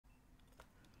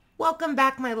Welcome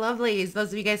back, my lovelies.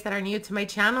 Those of you guys that are new to my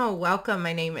channel, welcome.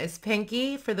 My name is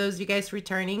Pinky. For those of you guys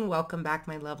returning, welcome back,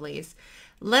 my lovelies.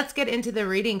 Let's get into the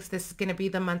readings. This is going to be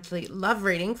the monthly love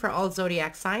reading for all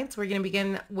zodiac signs. We're going to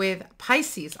begin with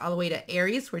Pisces all the way to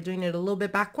Aries. We're doing it a little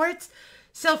bit backwards.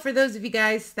 So for those of you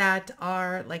guys that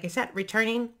are, like I said,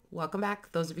 returning, welcome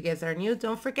back. Those of you guys that are new,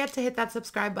 don't forget to hit that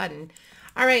subscribe button.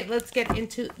 All right, let's get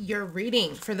into your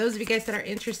reading. For those of you guys that are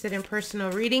interested in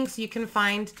personal readings, you can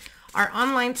find our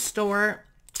online store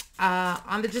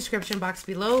on the description box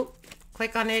below.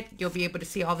 Click on it. You'll be able to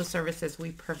see all the services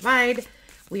we provide.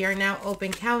 We are now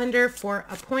open calendar for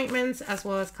appointments as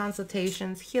well as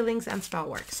consultations, healings, and spell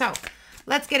work. So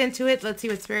let's get into it. Let's see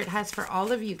what Spirit has for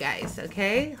all of you guys,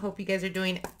 okay? Hope you guys are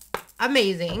doing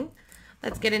amazing.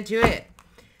 Let's get into it.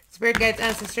 Spirit guides,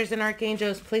 ancestors, and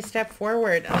archangels, please step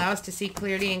forward. Allow us to see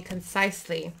clearly and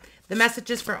concisely. The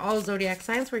messages for all zodiac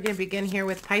signs. We're going to begin here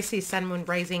with Pisces, Sun, Moon,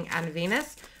 Rising, and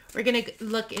Venus. We're going to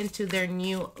look into their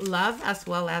new love as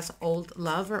well as old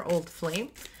love or old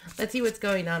flame. Let's see what's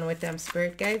going on with them,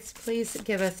 Spirit guides. Please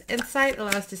give us insight.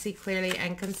 Allow us to see clearly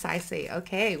and concisely.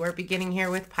 Okay, we're beginning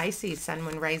here with Pisces, Sun,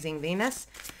 Moon, Rising, Venus.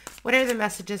 What are the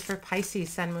messages for Pisces,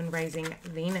 Sun, Moon, Rising,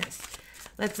 Venus?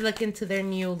 Let's look into their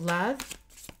new love.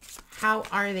 How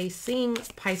are they seeing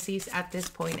Pisces at this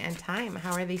point in time?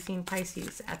 How are they seeing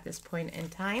Pisces at this point in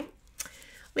time?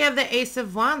 We have the Ace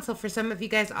of Wands. So for some of you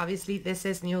guys, obviously this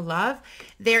is new love.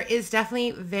 There is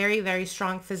definitely very, very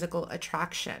strong physical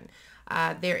attraction.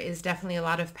 There is definitely a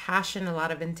lot of passion, a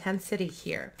lot of intensity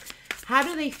here. How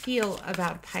do they feel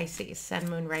about Pisces,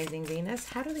 Sun, Moon, Rising, Venus?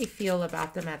 How do they feel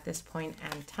about them at this point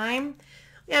in time?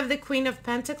 We have the Queen of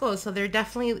Pentacles. So they're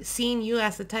definitely seeing you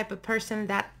as the type of person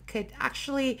that could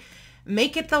actually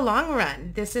make it the long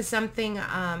run. This is something,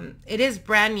 it is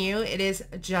brand new. It is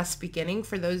just beginning.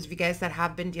 For those of you guys that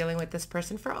have been dealing with this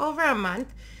person for over a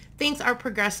month, things are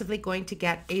progressively going to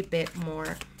get a bit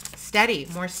more steady,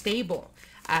 more stable.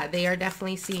 They are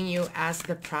definitely seeing you as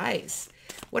the prize.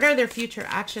 What are their future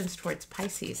actions towards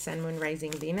Pisces, Sun, Moon,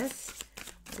 Rising, Venus?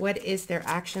 What is their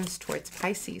actions towards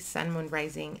Pisces, Sun, Moon,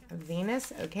 Rising,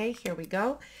 Venus? Okay, here we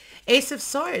go. Ace of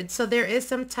Swords. So there is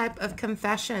some type of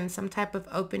confession, some type of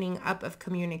opening up of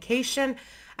communication.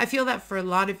 I feel that for a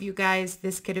lot of you guys,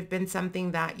 this could have been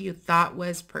something that you thought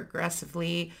was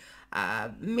progressively,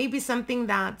 maybe something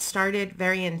that started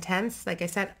very intense. Like I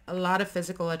said, a lot of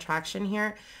physical attraction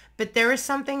here. But there is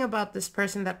something about this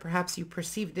person that perhaps you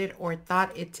perceived it or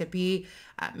thought it to be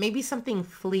maybe something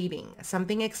fleeting,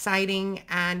 something exciting,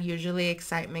 and usually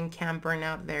excitement can burn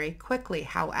out very quickly.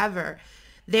 However,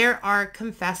 they are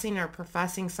confessing or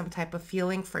professing some type of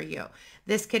feeling for you.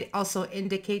 This could also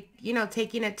indicate, you know,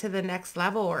 taking it to the next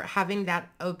level or having that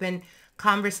open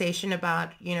conversation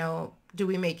about, you know, do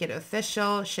we make it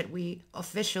official? Should we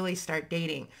officially start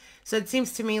dating? So it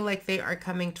seems to me like they are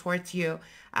coming towards you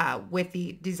with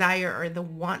the desire or the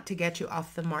want to get you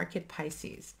off the market,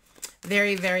 Pisces.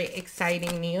 Very, very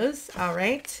exciting news. All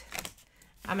right.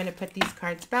 I'm going to put these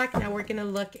cards back. Now we're going to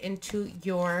look into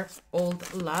your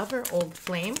old love or old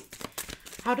flame.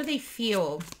 How do they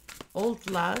feel? Old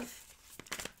love.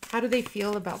 How do they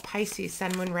feel about Pisces,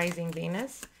 Sun, Moon, Rising,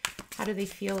 Venus? How do they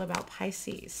feel about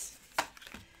Pisces?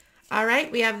 All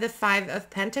right, we have the Five of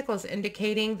Pentacles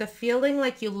indicating the feeling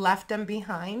like you left them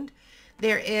behind.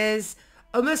 There is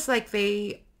almost like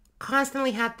they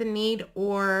constantly had the need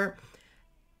or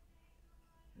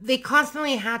they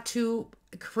constantly had to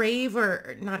crave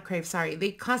or not crave, sorry.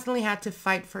 They constantly had to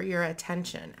fight for your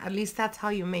attention. At least that's how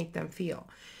you make them feel.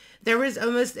 There was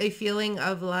almost a feeling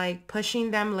of like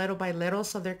pushing them little by little.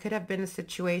 So there could have been a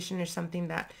situation or something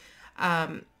that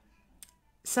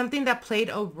played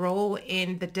a role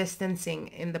in the distancing,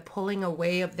 in the pulling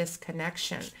away of this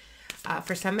connection.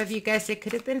 For some of you guys, it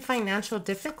could have been financial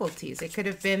difficulties. It could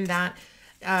have been that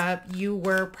you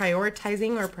were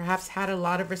prioritizing or perhaps had a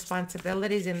lot of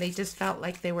responsibilities and they just felt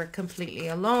like they were completely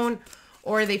alone,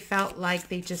 or they felt like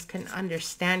they just couldn't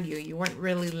understand you. You weren't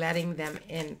really letting them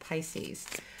in, Pisces.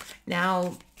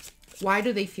 Now, why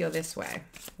do they feel this way?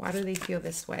 Why do they feel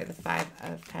this way? The Five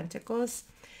of Pentacles.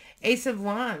 Ace of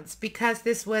Wands, because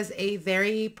this was a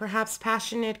very perhaps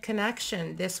passionate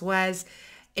connection. This was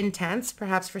intense.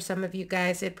 Perhaps for some of you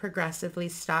guys, it progressively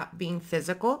stopped being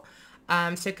physical.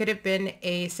 So it could have been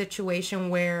a situation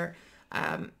where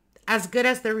as good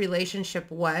as the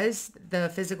relationship was, the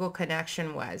physical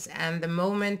connection was. And the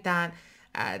moment that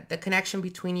the connection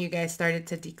between you guys started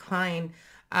to decline,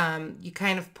 you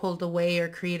kind of pulled away or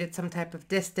created some type of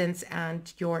distance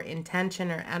and your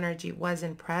intention or energy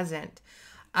wasn't present.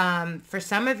 For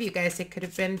some of you guys, it could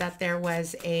have been that there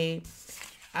was a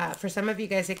For some of you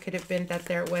guys, it could have been that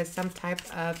there was some type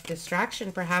of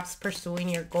distraction, perhaps pursuing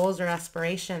your goals or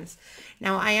aspirations.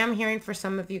 Now, I am hearing for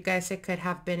some of you guys, it could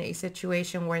have been a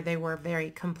situation where they were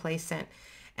very complacent.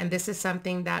 And this is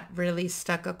something that really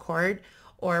stuck a chord,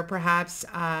 or perhaps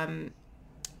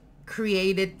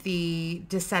created the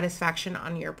dissatisfaction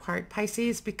on your part,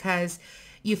 Pisces, because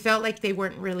you felt like they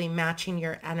weren't really matching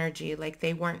your energy, like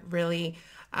they weren't really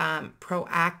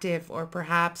proactive, or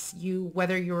perhaps you,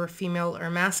 whether you were female or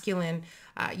masculine,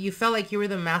 you felt like you were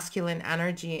the masculine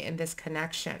energy in this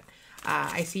connection.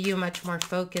 I see you much more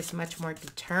focused, much more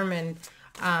determined,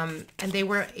 and they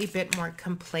were a bit more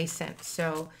complacent.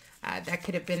 So that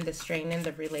could have been the strain in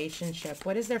the relationship.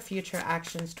 What is their future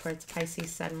actions towards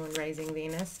Pisces, Sun, Moon, Rising,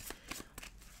 Venus?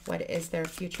 What is their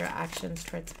future actions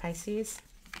towards Pisces?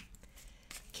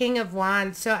 King of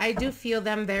Wands. So I do feel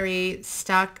them very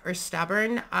stuck or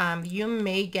stubborn. You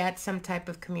may get some type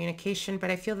of communication,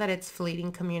 but I feel that it's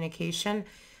fleeting communication.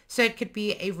 So it could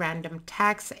be a random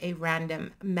text, a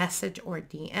random message or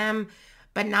DM,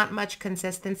 but not much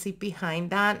consistency behind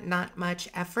that, not much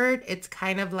effort. It's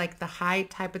kind of like the hi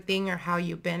type of thing, or how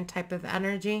you been type of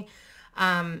energy.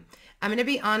 I'm going to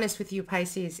be honest with you,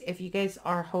 Pisces. If you guys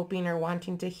are hoping or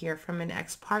wanting to hear from an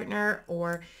ex-partner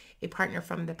or a partner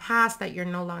from the past that you're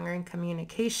no longer in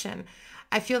communication,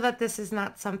 I feel that this is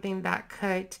not something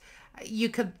that you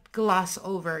could gloss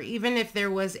over. Even if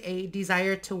there was a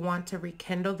desire to want to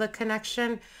rekindle the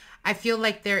connection, I feel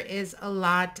like there is a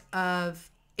lot of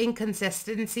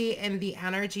inconsistency in the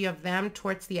energy of them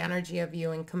towards the energy of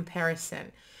you in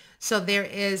comparison. So there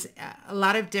is a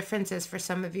lot of differences. For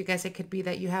some of you guys, it could be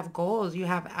that you have goals, you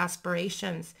have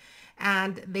aspirations,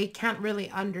 and they can't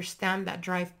really understand that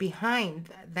drive behind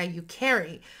that you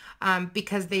carry,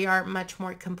 because they are much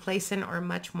more complacent, or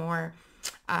much more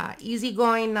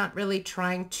easygoing, not really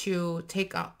trying to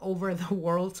take over the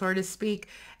world, so to speak.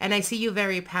 And I see you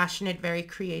very passionate, very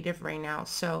creative right now.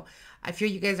 So I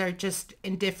feel you guys are just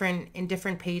in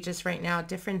different pages right now,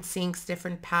 different syncs,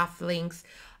 different path links.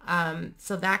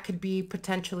 So that could be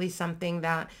potentially something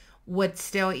that would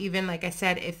still, even like I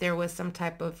said, if there was some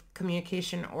type of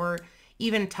communication or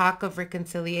even talk of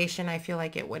reconciliation, I feel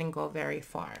like it wouldn't go very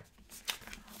far.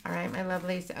 All right, my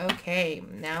lovelies. Okay,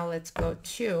 now let's go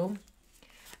to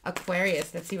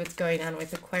Aquarius. Let's see what's going on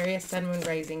with Aquarius, Sun, Moon,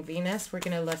 Rising, Venus. We're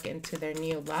going to look into their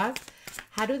new love.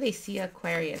 How do they see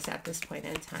Aquarius at this point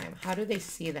in time? How do they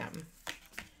see them?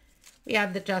 We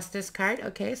have the Justice card.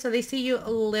 Okay, so they see you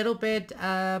a little bit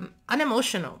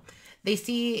unemotional. They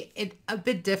see it a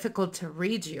bit difficult to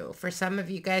read you. For some of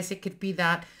you guys, it could be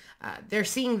that they're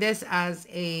seeing this as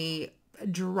a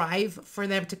drive for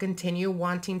them to continue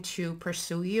wanting to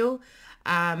pursue you.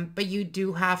 But you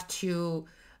do have to,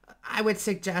 I would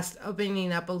suggest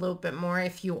opening up a little bit more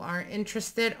if you are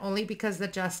interested, only because the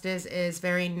Justice is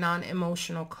very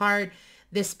non-emotional card.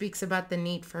 This speaks about the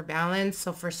need for balance.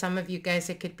 So for some of you guys,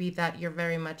 it could be that you're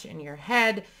very much in your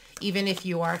head. Even if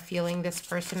you are feeling this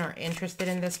person or interested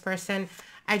in this person,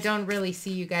 I don't really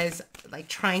see you guys like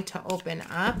trying to open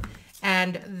up.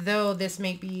 And though this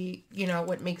may be, you know,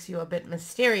 what makes you a bit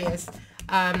mysterious,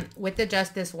 with the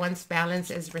Justice, once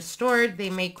balance is restored, they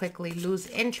may quickly lose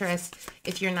interest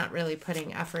if you're not really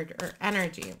putting effort or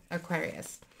energy,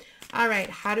 Aquarius. All right,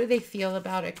 how do they feel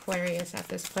about Aquarius at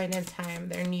this point in time,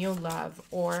 their new love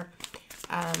or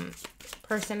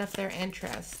person of their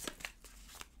interest?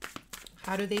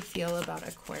 How do they feel about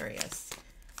Aquarius?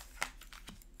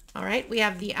 All right, we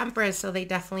have the Empress, so they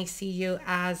definitely see you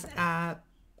as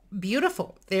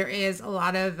beautiful. There is a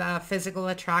lot of physical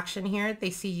attraction here. They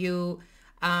see you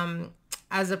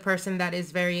as a person that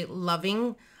is very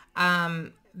loving,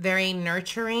 very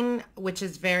nurturing, which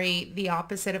is very the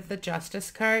opposite of the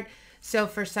Justice card. So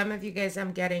for some of you guys,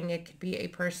 I'm getting it could be a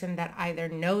person that either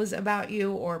knows about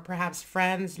you or perhaps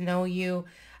friends know you,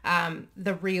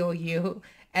 the real you,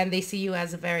 and they see you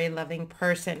as a very loving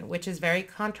person, which is very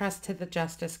contrast to the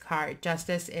Justice card.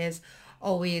 Justice is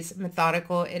always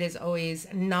methodical. It is always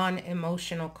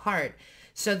non-emotional card.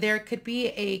 So there could be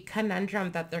a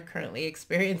conundrum that they're currently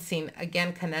experiencing.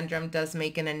 Again, conundrum does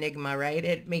make an enigma, right?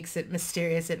 It makes it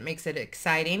mysterious. It makes it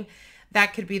exciting.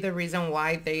 That could be the reason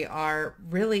why they are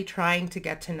really trying to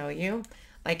get to know you.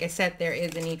 Like I said, there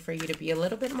is a need for you to be a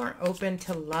little bit more open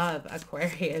to love,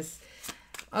 Aquarius.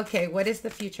 Okay, what is the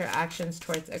future actions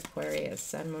towards Aquarius,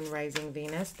 Sun, Moon, Rising,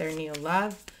 Venus, their new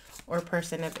love or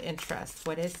person of interest?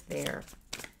 What is their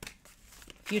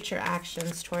future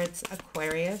actions towards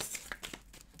Aquarius?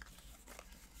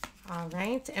 All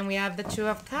right, and we have the Two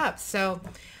of Cups. So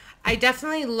I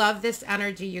definitely love this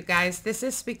energy, you guys. This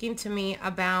is speaking to me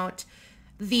about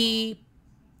the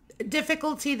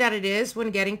difficulty that it is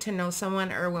when getting to know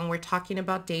someone, or when we're talking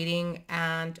about dating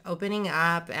and opening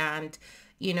up and,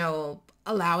 you know,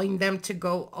 allowing them to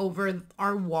go over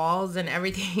our walls and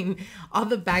everything, all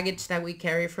the baggage that we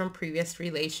carry from previous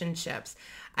relationships.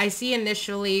 I see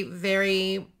initially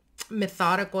very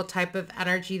methodical type of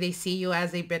energy. They see you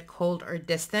as a bit cold or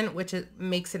distant, which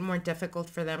makes it more difficult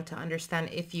for them to understand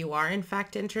if you are in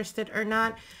fact interested or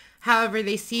not. However,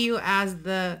 they see you as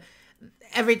the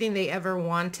everything they ever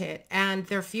wanted, and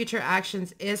their future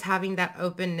actions is having that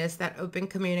openness, that open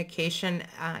communication,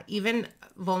 even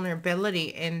vulnerability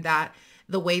in that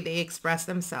the way they express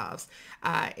themselves.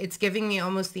 It's giving me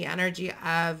almost the energy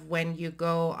of when you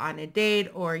go on a date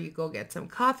or you go get some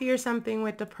coffee or something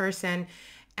with the person,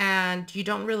 and you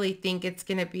don't really think it's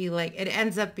going to be like, it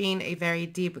ends up being a very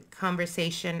deep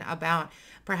conversation about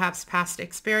perhaps past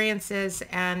experiences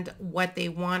and what they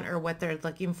want or what they're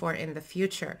looking for in the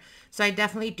future. So I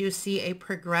definitely do see a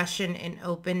progression in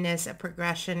openness, a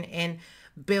progression in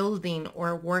building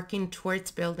or working towards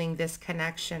building this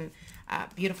connection.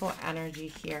 Beautiful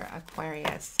energy here,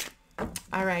 Aquarius.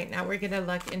 All right, now we're going to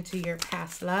look into your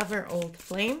past love or old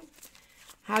flame.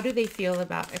 How do they feel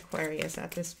about Aquarius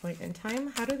at this point in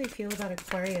time? How do they feel about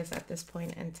Aquarius at this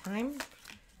point in time?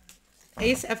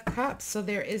 Ace of Cups. So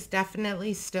there is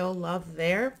definitely still love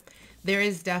there. There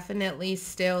is definitely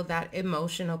still that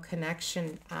emotional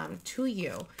connection to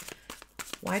you.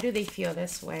 Why do they feel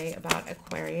this way about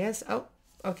Aquarius? Oh,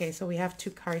 okay. So we have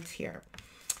two cards here.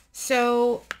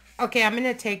 So, okay, I'm going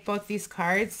to take both these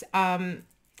cards.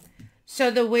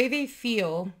 So the way they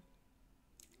feel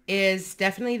is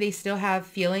definitely they still have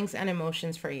feelings and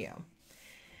emotions for you.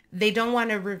 They don't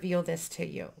want to reveal this to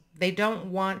you. They don't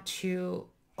want to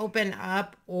open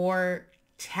up or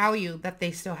tell you that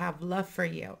they still have love for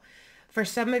you. For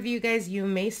some of you guys, you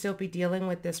may still be dealing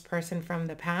with this person from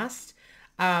the past.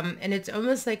 And it's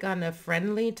almost like on a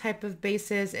friendly type of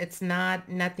basis. It's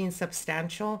nothing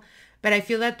substantial. But I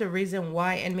feel that the reason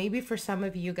why, and maybe for some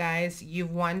of you guys,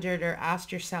 you've wondered or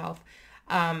asked yourself,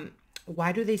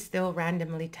 why do they still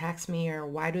randomly text me, or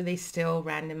why do they still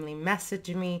randomly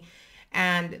message me?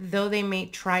 And though they may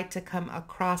try to come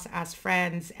across as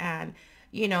friends, and,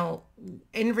 you know,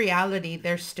 in reality,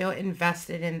 they're still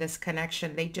invested in this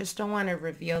connection. They just don't want to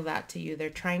reveal that to you. They're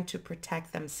trying to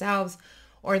protect themselves,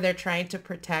 or they're trying to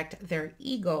protect their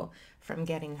ego from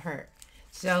getting hurt.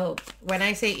 So when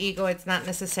I say ego, it's not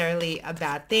necessarily a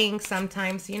bad thing.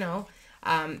 Sometimes, you know,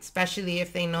 especially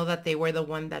if they know that they were the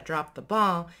one that dropped the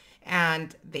ball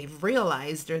and they've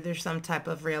realized, or there's some type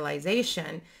of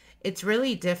realization, it's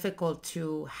really difficult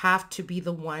to have to be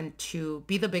the one to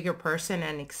be the bigger person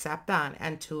and accept that,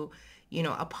 and to, you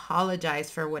know,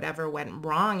 apologize for whatever went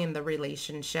wrong in the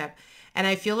relationship. And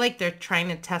I feel like they're trying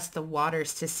to test the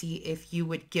waters to see if you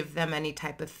would give them any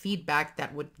type of feedback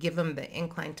that would give them the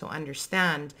incline to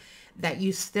understand that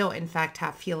you still, in fact,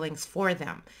 have feelings for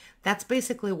them. That's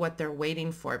basically what they're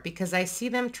waiting for, because I see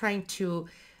them trying to,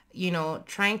 you know,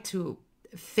 trying to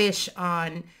fish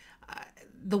on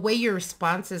the way your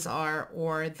responses are,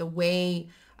 or the way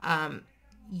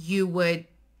you would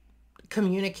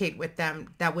communicate with them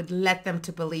that would let them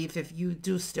to believe if you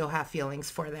do still have feelings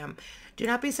for them. Do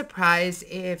not be surprised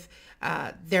if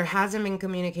there hasn't been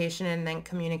communication, and then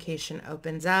communication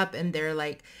opens up and they're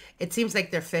like, it seems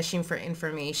like they're fishing for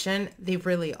information. They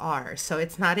really are. So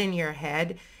it's not in your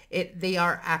head. They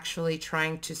are actually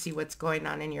trying to see what's going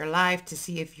on in your life, to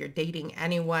see if you're dating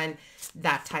anyone,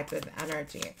 that type of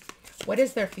energy. What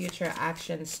is their future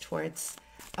actions towards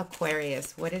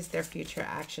Aquarius? What is their future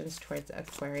actions towards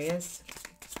Aquarius?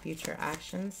 Future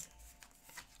actions.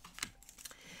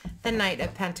 The Knight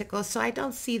of Pentacles. So I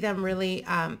don't see them really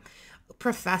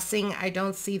professing. I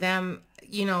don't see them,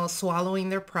 you know, swallowing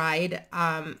their pride.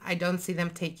 I don't see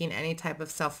them taking any type of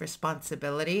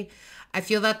self-responsibility. I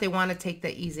feel that they want to take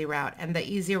the easy route, and the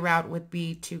easy route would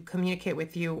be to communicate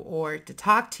with you or to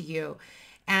talk to you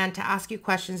and to ask you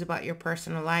questions about your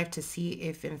personal life, to see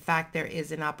if in fact there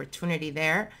is an opportunity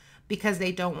there, because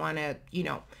they don't want to, you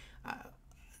know,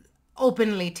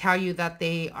 openly tell you that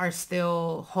they are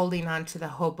still holding on to the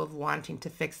hope of wanting to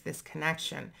fix this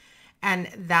connection. And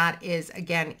that is,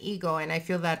 again, ego. And I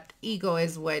feel that ego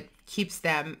is what keeps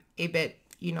them a bit,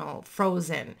 you know,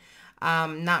 frozen,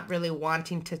 not really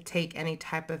wanting to take any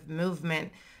type of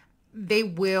movement. They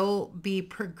will be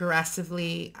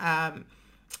progressively,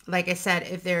 like I said,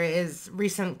 if there is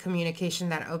recent communication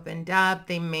that opened up,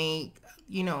 they may,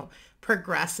 you know,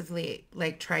 progressively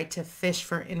like try to fish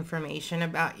for information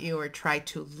about you, or try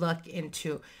to look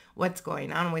into what's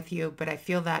going on with you. But I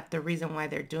feel that the reason why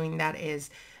they're doing that is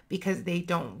because they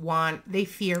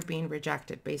fear being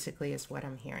rejected, basically, is what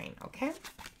I'm hearing. Okay.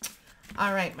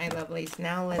 All right, my lovelies.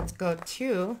 Now let's go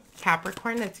to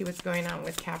Capricorn. Let's see what's going on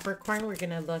with Capricorn. We're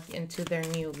going to look into their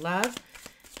new love.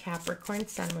 Capricorn,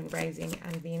 Sun, Moon, Rising,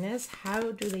 and Venus.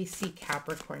 How do they see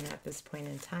Capricorn at this point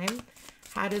in time?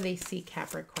 How do they see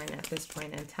Capricorn at this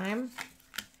point in time?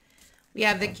 We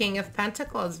have the King of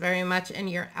Pentacles, very much in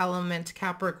your element,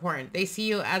 Capricorn. They see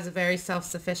you as a very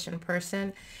self-sufficient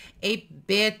person, a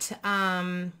bit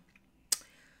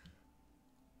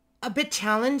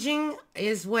challenging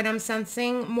is what I'm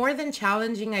sensing. More than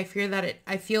challenging, I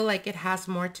feel like it has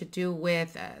more to do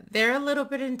with they're a little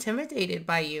bit intimidated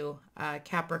by you,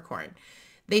 Capricorn.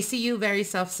 They see you very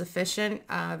self-sufficient,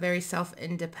 very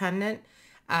self-independent.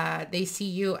 They see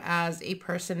you as a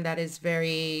person that is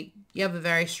you have a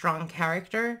very strong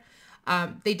character.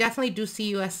 They definitely do see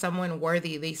you as someone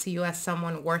worthy. They see you as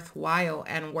someone worthwhile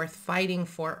and worth fighting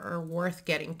for, or worth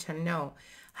getting to know.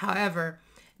 However,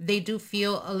 they do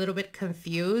feel a little bit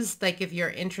confused, like if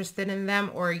you're interested in them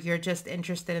or you're just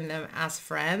interested in them as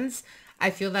friends.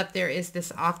 I feel that there is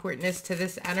this awkwardness to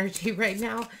this energy right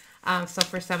now. So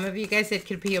for some of you guys, it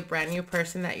could be a brand new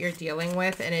person that you're dealing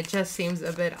with, and it just seems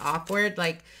a bit awkward.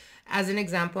 Like, as an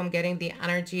example, I'm getting the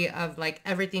energy of like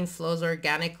everything flows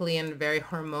organically and very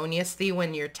harmoniously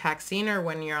when you're texting or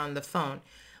when you're on the phone.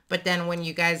 But then when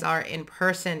you guys are in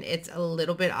person, it's a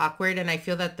little bit awkward. And I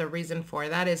feel that the reason for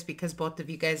that is because both of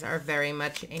you guys are very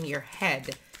much in your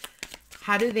head.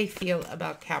 How do they feel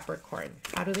about Capricorn?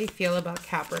 How do they feel about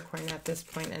Capricorn at this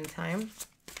point in time?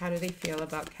 How do they feel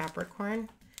about Capricorn?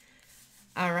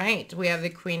 All right, we have the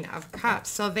Queen of Cups.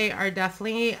 So they are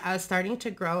definitely starting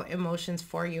to grow emotions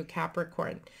for you,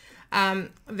 Capricorn.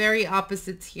 Very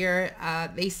opposites here.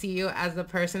 They see you as a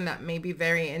person that may be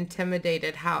very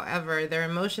intimidated. However, their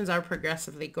emotions are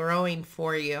progressively growing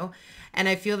for you. And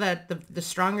I feel that the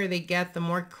stronger they get, the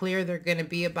more clear they're going to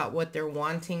be about what they're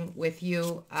wanting with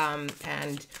you,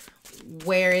 and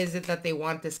where is it that they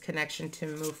want this connection to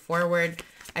move forward.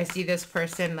 I see this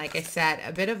person, like I said,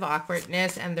 a bit of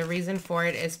awkwardness. And the reason for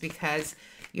it is because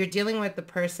you're dealing with the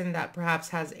person that perhaps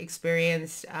has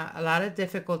experienced a lot of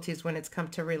difficulties when it's come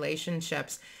to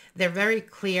relationships. They're very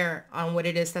clear on what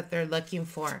it is that they're looking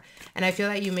for. And I feel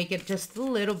that you make it just a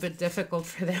little bit difficult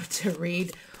for them to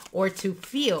read or to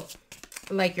feel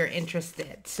like you're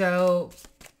interested. So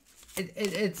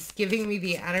it's giving me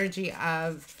the energy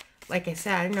of, like I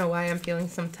said, I don't know why I'm feeling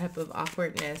some type of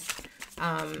awkwardness.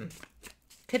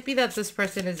 Could be that this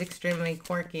person is extremely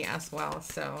quirky as well.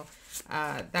 So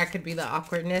that could be the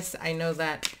awkwardness. I know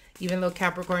that even though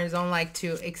Capricorns don't like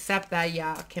to accept that,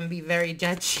 yeah, can be very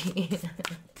judgy.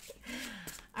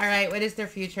 All right, what is their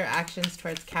future actions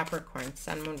towards Capricorn,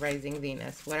 Sun, Moon, Rising,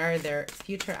 Venus? What are their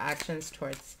future actions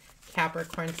towards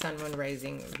Capricorn, Sun, Moon,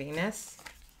 Rising, Venus?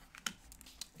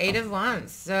 Eight of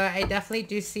Wands. So I definitely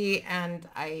do see, and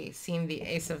I seen the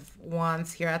Ace of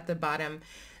Wands here at the bottom.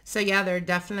 So yeah, they're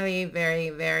definitely very,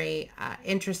 very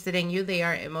interested in you. They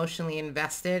are emotionally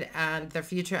invested, and their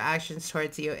future actions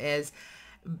towards you is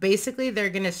basically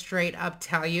they're going to straight up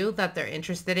tell you that they're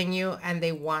interested in you and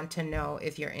they want to know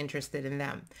if you're interested in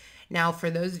them. Now,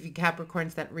 for those of you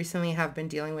Capricorns that recently have been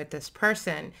dealing with this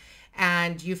person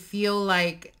and you feel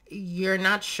like you're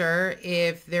not sure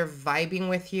if they're vibing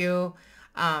with you,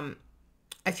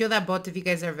 I feel that both of you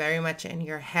guys are very much in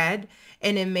your head,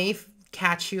 and it may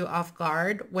catch you off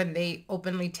guard when they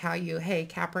openly tell you, hey,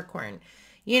 Capricorn,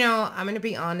 you know, I'm going to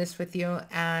be honest with you,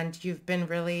 and you've been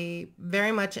really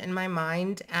very much in my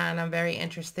mind, and I'm very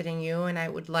interested in you, and I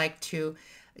would like to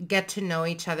get to know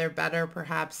each other better,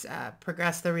 perhaps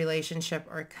progress the relationship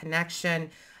or connection,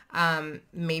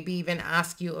 maybe even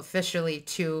ask you officially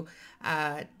to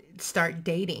start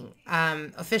dating,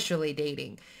 officially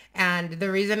dating. And the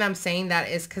reason I'm saying that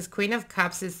is because Queen of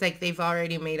Cups is like they've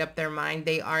already made up their mind.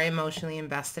 They are emotionally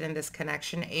invested in this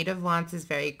connection. Eight of Wands is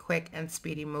very quick and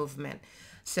speedy movement.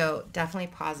 So definitely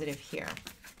positive here.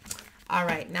 All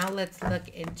right, now let's look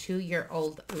into your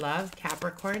old love,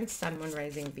 Capricorn, Sun, Moon,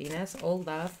 Rising, Venus. Old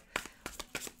love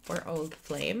or old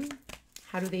flame.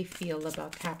 How do they feel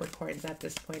about Capricorns at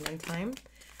this point in time?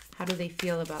 How do they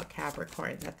feel about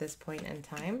Capricorns at this point in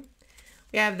time?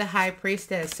 We have the High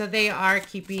Priestess. So they are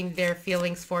keeping their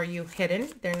feelings for you hidden.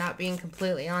 They're not being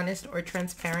completely honest or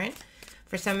transparent.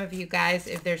 For some of you guys,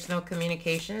 if there's no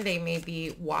communication, they may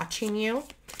be watching you.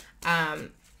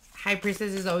 High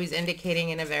Priestess is always indicating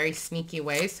in a very sneaky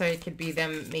way. So it could be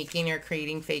them making or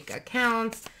creating fake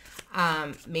accounts,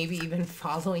 maybe even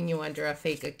following you under a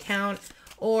fake account.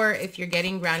 Or if you're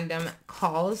getting random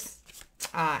calls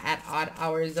at odd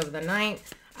hours of the night,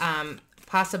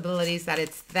 possibilities that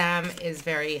it's them is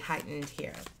very heightened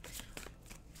here.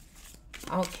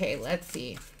 Okay, let's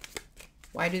see.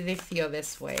 Why do they feel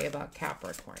this way about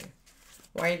Capricorn?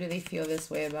 Why do they feel this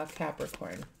way about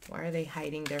Capricorn? Why are they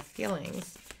hiding their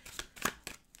feelings?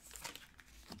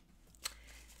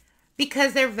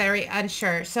 Because they're very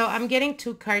unsure. So I'm getting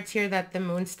 2 cards here that the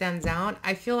moon stands out.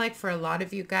 I feel like for a lot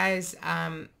of you guys,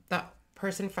 the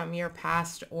person from your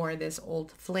past or this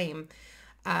old flame,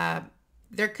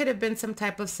 there could have been some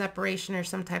type of separation or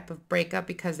some type of breakup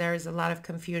because there is a lot of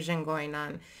confusion going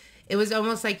on. It was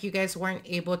almost like you guys weren't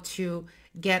able to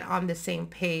get on the same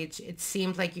page. It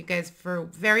seemed like you guys were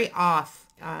very off,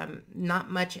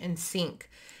 not much in sync.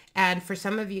 And for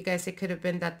some of you guys, it could have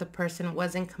been that the person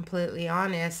wasn't completely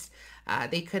honest.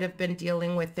 They could have been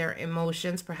dealing with their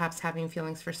emotions, perhaps having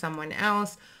feelings for someone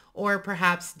else, or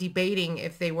perhaps debating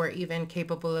if they were even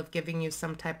capable of giving you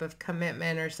some type of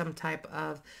commitment or some type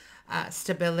of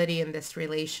stability in this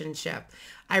relationship.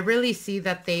 I really see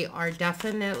that they are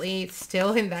definitely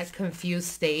still in that confused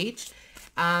stage.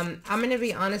 I'm going to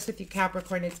be honest with you,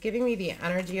 Capricorn. It's giving me the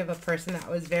energy of a person that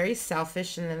was very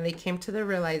selfish, and then they came to the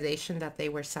realization that they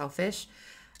were selfish.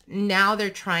 Now they're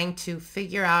trying to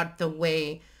figure out the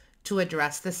way to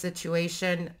address the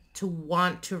situation, to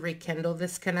want to rekindle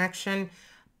this connection.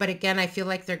 But again, I feel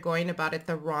like they're going about it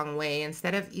the wrong way.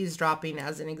 Instead of eavesdropping,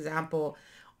 as an example,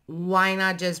 why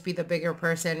not just be the bigger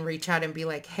person, reach out and be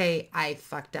like, hey, I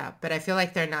fucked up. But I feel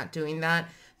like they're not doing that.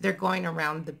 They're going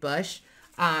around the bush.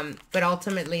 But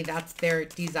ultimately, that's their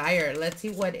desire. Let's see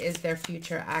what is their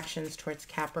future actions towards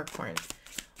Capricorn.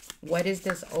 What is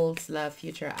this old love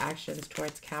future actions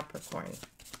towards Capricorn?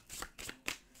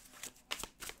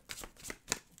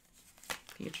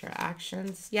 Future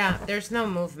actions. Yeah, there's no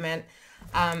movement.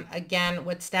 Again,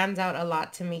 what stands out a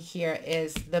lot to me here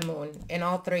is the moon. In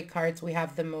all 3 cards, we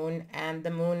have the moon, and the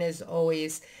moon is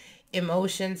always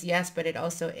emotions, yes, but it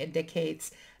also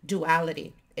indicates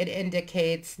duality. It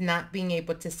indicates not being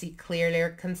able to see clearly or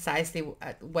concisely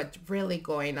what's really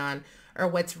going on or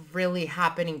what's really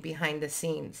happening behind the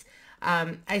scenes.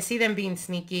 I see them being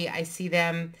sneaky. I see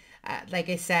them, like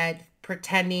I said,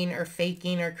 pretending or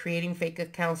faking or creating fake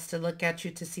accounts to look at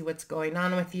you to see what's going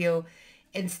on with you,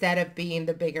 instead of being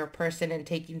the bigger person and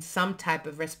taking some type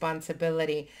of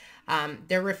responsibility.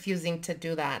 They're refusing to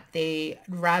do that. They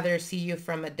rather see you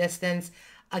from a distance.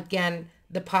 Again,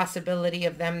 the possibility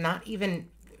of them not even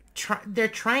they're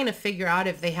trying to figure out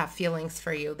if they have feelings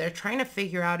for you. They're trying to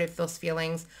figure out if those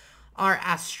feelings are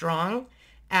as strong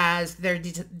as their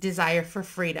desire for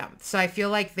freedom. So I feel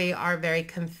like they are very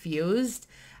confused.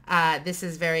 This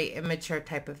is very immature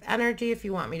type of energy. If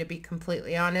you want me to be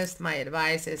completely honest, my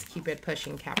advice is keep it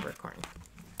pushing, Capricorn.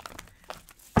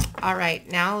 All right,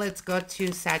 now let's go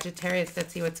to Sagittarius.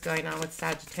 Let's see what's going on with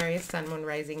Sagittarius, Sun, Moon,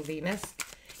 Rising, Venus.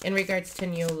 In regards to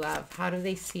new love, how do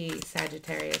they see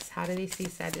Sagittarius? How do they see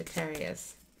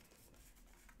Sagittarius?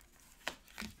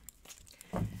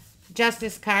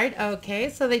 Justice card. Okay,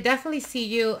 so they definitely see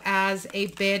you as a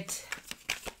bit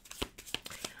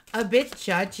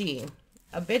judgy.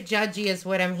 A bit judgy is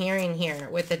what I'm hearing here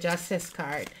with the Justice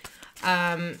card.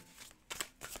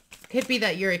 Could be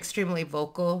that you're extremely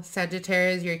vocal,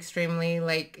 Sagittarius. You're extremely,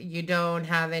 like, you don't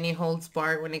have any holds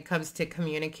barred when it comes to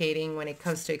communicating, when it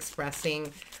comes to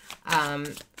expressing.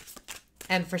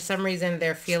 And for some reason,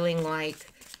 they're feeling like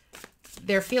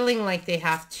they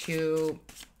have to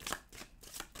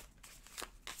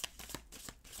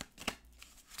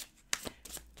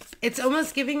it's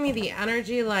almost giving me the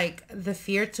energy like the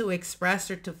fear to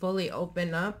express or to fully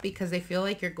open up because they feel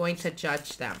like you're going to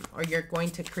judge them or you're going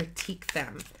to critique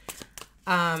them.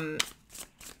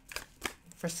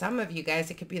 For some of you guys,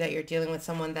 it could be that you're dealing with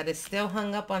someone that is still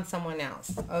hung up on someone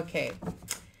else. Okay.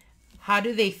 How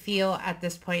do they feel at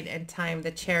this point in time?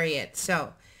 The Chariot.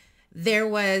 So there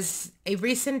was a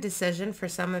recent decision for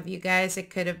some of you guys. It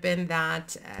could have been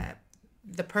that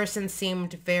the person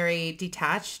seemed very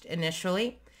detached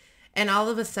initially. And all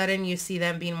of a sudden you see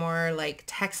them being more like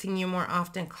texting you more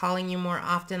often, calling you more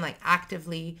often, like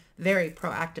actively, very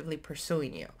proactively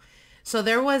pursuing you. So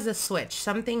there was a switch.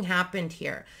 Something happened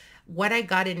here. What I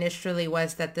got initially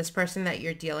was that this person that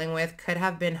you're dealing with could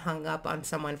have been hung up on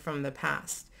someone from the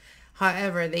past.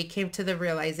 However, they came to the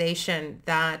realization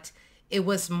that it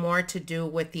was more to do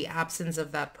with the absence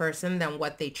of that person than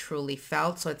what they truly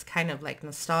felt. So it's kind of like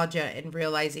nostalgia and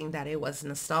realizing that it was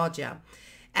nostalgia.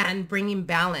 And bringing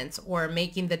balance or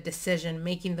making the decision,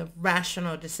 making the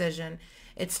rational decision,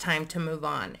 it's time to move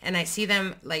on. And I see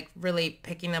them like really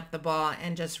picking up the ball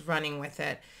and just running with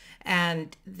it.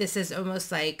 And this is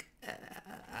almost like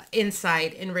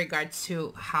insight in regards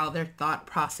to how their thought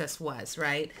process was,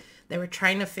 right? They were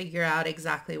trying to figure out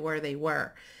exactly where they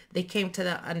were. They came to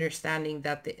the understanding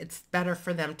that it's better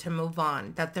for them to move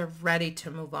on, that they're ready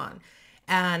to move on.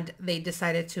 and they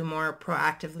decided to more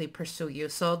proactively pursue you.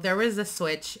 So there was a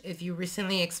switch. If you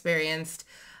recently experienced,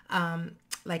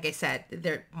 like I said,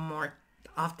 they're more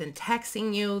often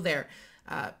texting you, they're,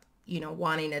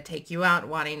 wanting to take you out,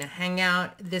 wanting to hang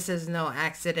out. This is no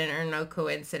accident or no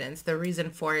coincidence. The reason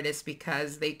for it is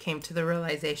because they came to the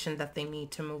realization that they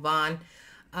need to move on,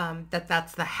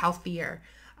 that's the healthier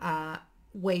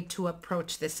way to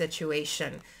approach the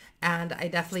situation. And I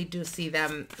definitely do see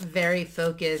them very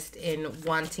focused in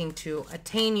wanting to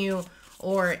attain you,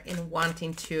 or in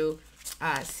wanting to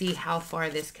see how far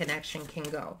this connection can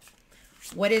go.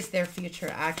 What is their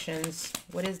future actions?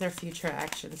 What is their future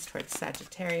actions towards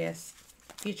Sagittarius?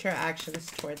 Future actions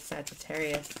towards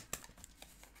Sagittarius.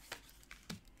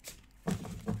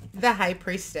 The High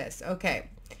Priestess. Okay.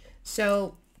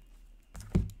 So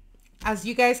as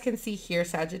you guys can see here,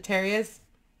 Sagittarius,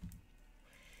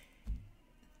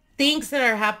 things that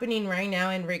are happening right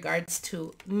now in regards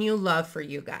to new love for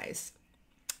you guys.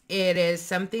 It is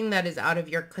something that is out of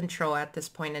your control at this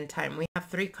point in time. We have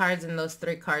 3 cards, and those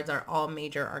 3 cards are all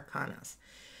major arcanas.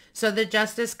 So the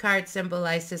Justice card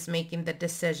symbolizes making the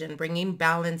decision, bringing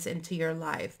balance into your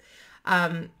life.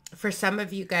 For some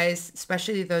of you guys,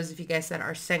 especially those of you guys that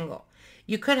are single,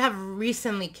 you could have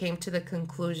recently came to the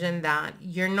conclusion that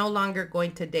you're no longer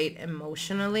going to date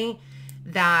emotionally,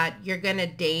 that you're going to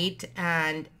date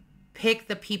and pick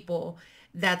the people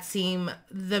that seem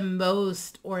the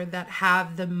most, or that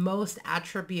have the most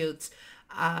attributes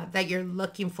that you're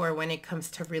looking for when it comes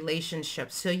to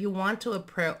relationships. So you want to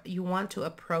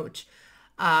approach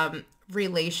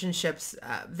relationships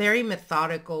very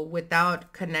methodical,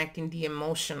 without connecting the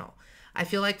emotional. I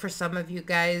feel like for some of you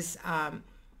guys,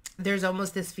 there's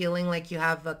almost this feeling like you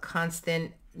have a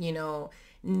constant,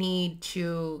 need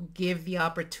to give the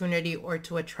opportunity, or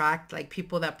to attract like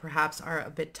people that perhaps are a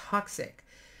bit toxic.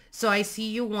 So I see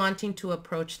you wanting to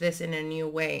approach this in a new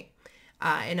way,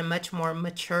 in a much more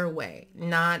mature way,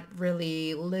 not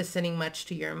really listening much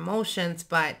to your emotions,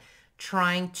 but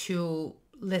trying to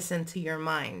listen to your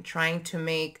mind, trying to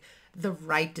make the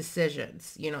right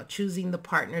decisions, choosing the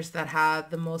partners that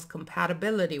have the most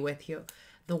compatibility with you,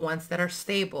 the ones that are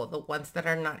stable, the ones that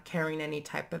are not carrying any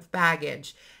type of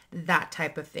baggage, that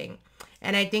type of thing.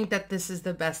 And I think that this is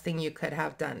the best thing you could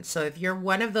have done. So if you're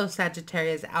one of those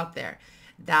Sagittarius out there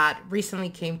that recently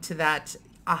came to that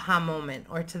aha moment,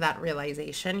 or to that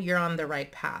realization, you're on the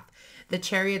right path. The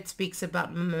Chariot speaks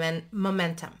about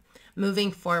momentum,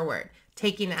 moving forward,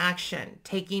 taking action,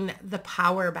 taking the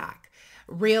power back,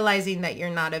 realizing that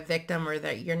you're not a victim, or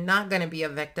that you're not going to be a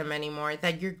victim anymore,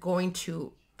 that you're going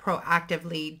to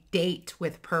proactively date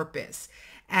with purpose.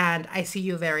 And I see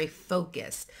you very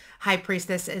focused. High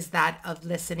Priestess is that of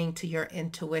listening to your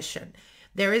intuition.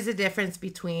 There is a difference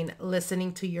between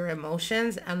listening to your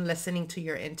emotions and listening to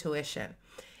your intuition.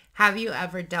 Have you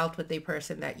ever dealt with a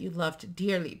person that you loved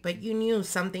dearly, but you knew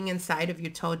something inside of you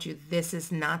told you this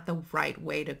is not the right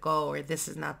way to go, or this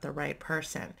is not the right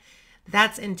person?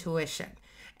 That's intuition.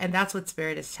 And that's what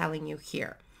Spirit is telling you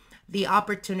here. The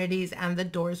opportunities and the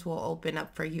doors will open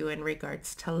up for you in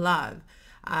regards to love.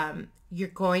 You're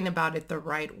going about it the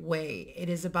right way. It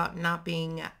is about not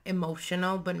being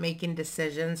emotional, but making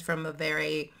decisions from a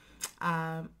very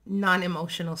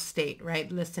non-emotional state,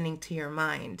 right? Listening to your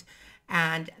mind.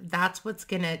 And that's what's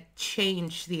going to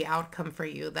change the outcome for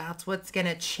you. That's what's going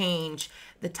to change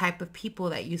the type of people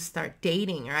that you start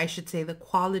dating, or I should say the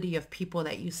quality of people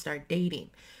that you start dating.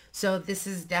 So this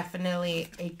is definitely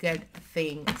a good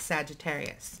thing,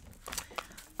 Sagittarius.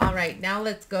 All right, now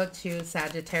let's go to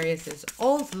Sagittarius's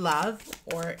old love,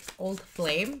 or old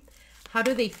flame. How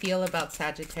do they feel about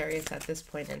Sagittarius at this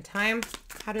point in time?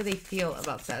 How do they feel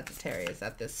about Sagittarius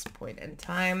at this point in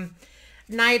time?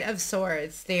 Knight of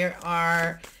Swords. They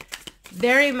are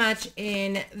very much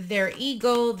in their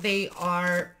ego. They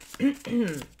are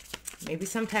maybe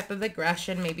some type of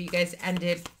aggression. Maybe you guys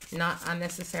ended not on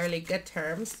necessarily good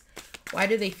terms. Why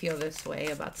do they feel this way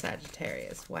about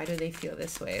Sagittarius? Why do they feel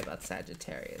this way about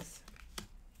Sagittarius?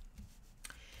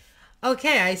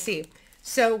 Okay, I see.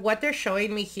 So what they're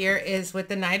showing me here is with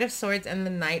the Knight of Swords and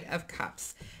the Knight of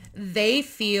Cups, they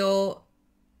feel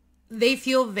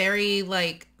very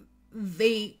like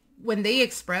when they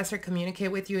express or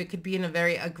communicate with you, it could be in a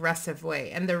very aggressive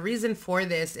way. And the reason for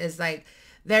this is like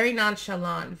very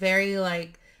nonchalant, very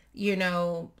like,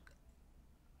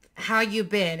 how you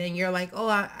been? And you're like, oh,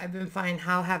 I've been fine.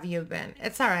 How have you been?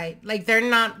 It's all right. Like they're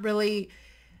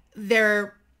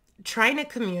trying to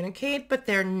communicate, but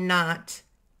they're not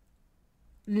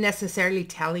necessarily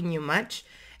telling you much.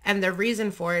 And the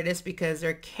reason for it is because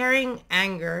they're carrying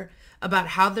anger, about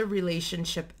how the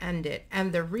relationship ended.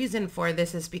 And the reason for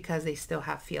this is because they still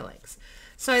have feelings.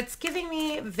 So it's giving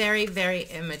me very, very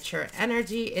immature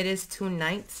energy. It is 2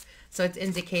 knights. So it's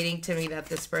indicating to me that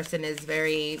this person is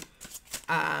very,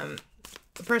 a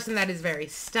person that is very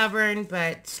stubborn,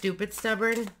 but stupid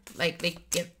stubborn. Like they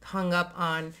get hung up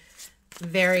on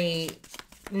very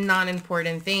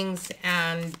non-important things.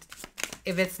 And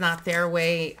if it's not their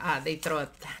way, they throw a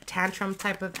tantrum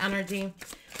type of energy.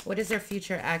 What is their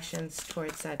future actions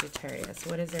towards Sagittarius?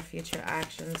 What is their future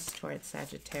actions towards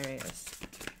Sagittarius?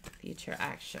 Future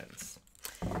actions.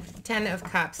 10 of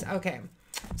Cups. Okay.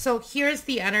 So here's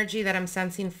the energy that I'm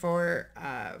sensing for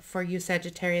you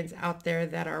Sagittarians out there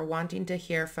that are wanting to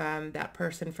hear from that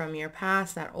person from your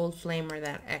past, that old flame or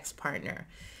that ex-partner.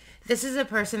 This is a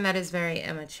person that is very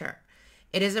immature.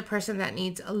 It is a person that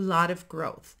needs a lot of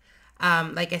growth.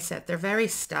 Like I said, they're very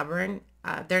stubborn.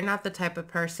 They're not the type of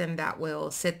person that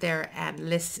will sit there and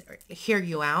hear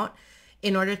you out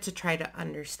in order to try to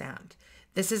understand.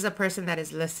 This is a person that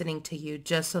is listening to you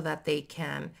just so that they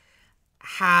can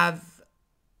have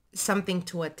something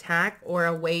to attack or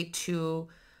a way to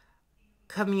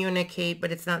communicate,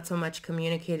 but it's not so much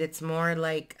communicate. It's more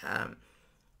like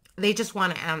they just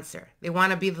want to answer. They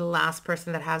want to be the last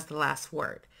person that has the last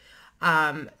word.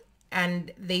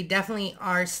 And they definitely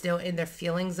are still in their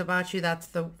feelings about you. That's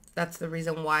the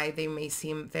reason why they may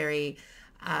seem very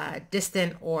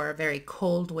distant or very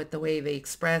cold with the way they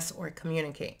express or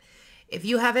communicate. If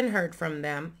you haven't heard from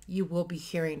them, you will be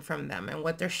hearing from them. And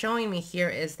what they're showing me here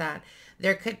is that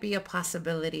there could be a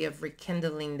possibility of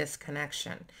rekindling this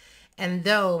connection. And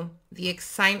though the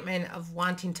excitement of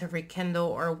wanting to rekindle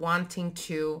or wanting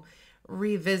to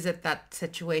revisit that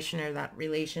situation or that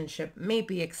relationship may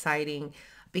be exciting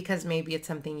because maybe it's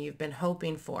something you've been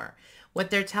hoping for, what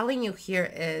they're telling you here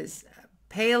is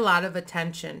pay a lot of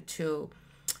attention to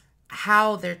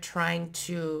how they're trying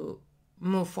to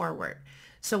move forward.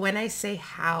 So when I say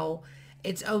how,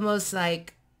 it's almost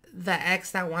like the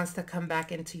ex that wants to come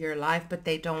back into your life, but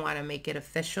they don't want to make it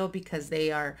official because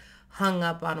they are hung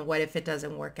up on what if it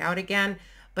doesn't work out again.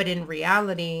 But in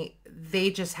reality, they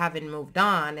just haven't moved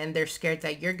on and they're scared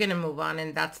that you're going to move on.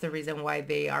 And that's the reason why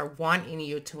they are wanting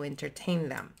you to entertain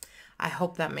them. I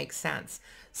hope that makes sense.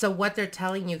 So what they're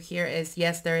telling you here is,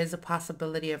 yes, there is a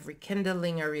possibility of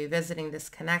rekindling or revisiting this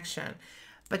connection,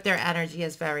 but their energy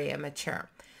is very immature.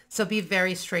 So be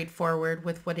very straightforward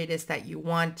with what it is that you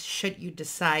want should you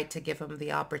decide to give them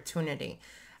the opportunity.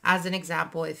 As an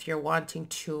example, if you're wanting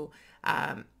to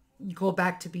go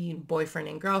back to being boyfriend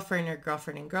and girlfriend or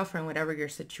girlfriend and girlfriend, whatever your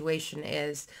situation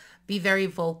is, be very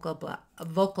vocal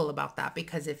about that,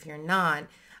 because if you're not,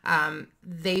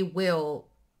 they will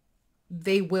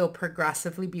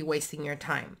progressively be wasting your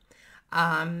time.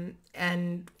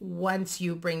 And once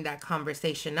you bring that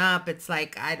conversation up, it's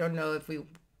like, I don't know if we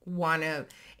want to,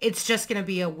 it's just going to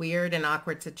be a weird and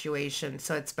awkward situation.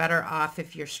 So it's better off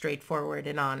if you're straightforward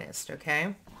and honest.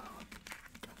 Okay.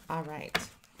 All right.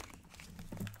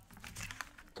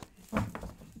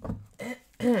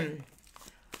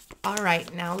 All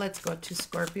right. Now let's go to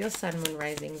Scorpio, Sun, Moon,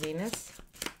 Rising, Venus.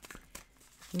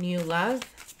 New love.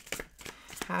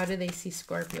 How do they see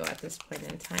Scorpio at this point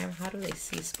in time? How do they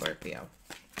see Scorpio?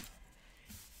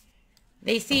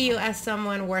 They see you as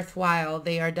someone worthwhile.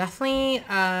 They are definitely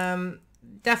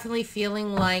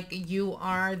feeling like you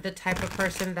are the type of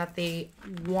person that they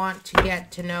want to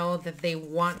get to know, that they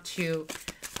want to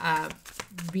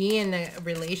be in a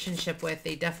relationship with.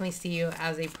 They definitely see you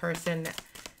as a person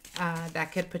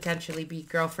that could potentially be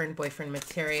girlfriend, boyfriend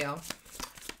material.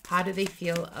 How do they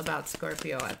feel about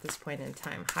Scorpio at this point in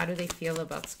time? How do they feel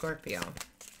about Scorpio?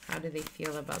 How do they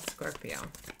feel about Scorpio?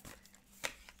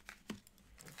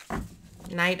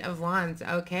 Knight of Wands.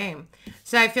 Okay.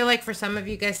 So I feel like for some of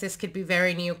you guys, this could be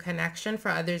very new connection. For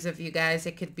others of you guys,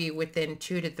 it could be within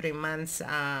 2 to 3 months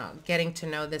getting to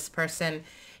know this person.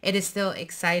 It is still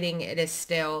exciting. It is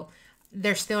still,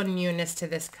 there's still newness to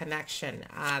this connection.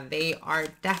 They are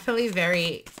definitely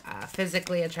very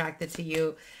physically attracted to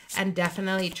you and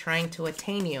definitely trying to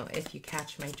attain you, if you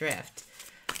catch my drift.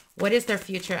 What is their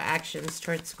future actions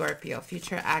towards Scorpio?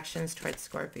 Future actions towards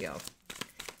Scorpio.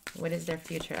 What is their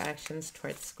future actions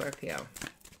towards Scorpio?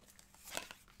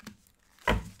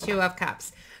 2 of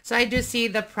Cups. So I do see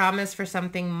the promise for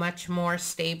something much more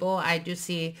stable. I do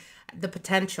see the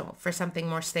potential for something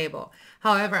more stable.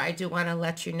 However, I do want to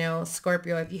let you know,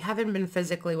 Scorpio, if you haven't been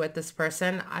physically with this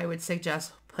person, I would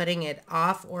suggest putting it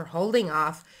off or holding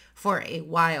off for a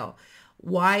while.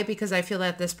 Why? Because I feel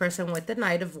that this person with the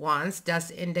Knight of Wands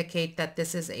does indicate that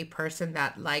this is a person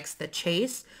that likes the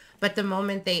chase. But the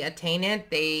moment they attain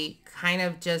it, they kind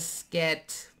of just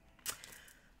get,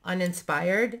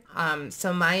 uninspired.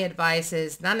 So my advice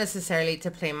is not necessarily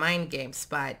to play mind games,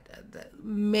 but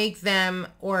make them,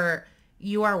 or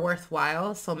you are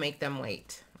worthwhile, so make them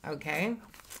wait. Okay.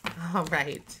 All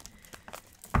right.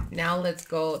 Now let's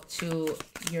go to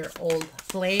your old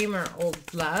flame or old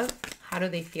love. How do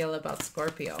they feel about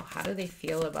Scorpio? How do they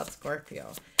feel about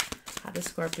Scorpio? How does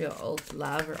Scorpio old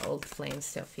love or old flame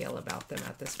still feel about them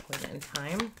at this point in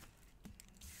time?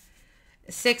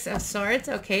 Six of Swords.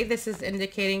 Okay, this is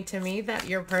indicating to me that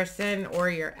your person or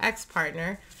your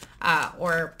ex-partner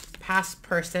or past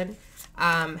person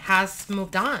has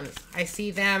moved on. I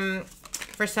see them.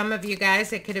 For some of you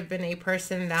guys, it could have been a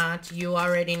person that you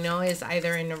already know is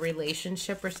either in a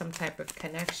relationship or some type of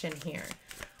connection here.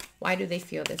 Why do they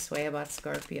feel this way about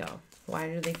Scorpio? Why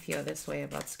do they feel this way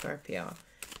about Scorpio?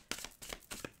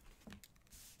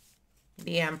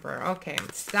 The Emperor. Okay,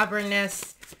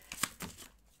 stubbornness.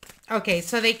 Okay,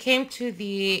 so they came to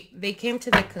the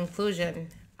conclusion.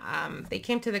 They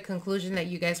came to the conclusion that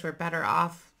you guys were better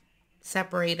off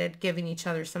separated, giving each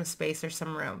other some space or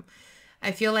some room.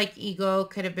 I feel like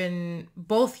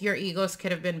both your egos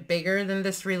could have been bigger than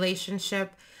this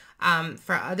relationship.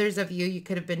 For others of you, you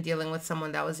could have been dealing with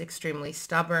someone that was extremely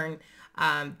stubborn.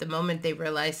 The moment they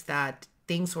realized that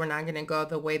things were not going to go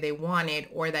the way they wanted,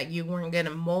 or that you weren't going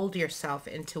to mold yourself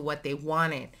into what they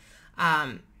wanted.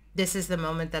 This is the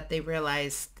moment that they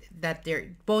realized that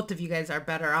both of you guys are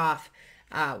better off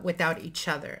without each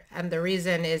other. And the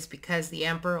reason is because the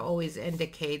Emperor always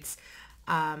indicates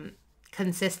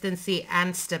consistency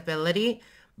and stability,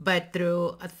 but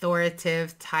through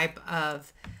authoritative type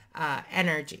of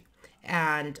energy.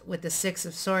 And with the Six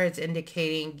of Swords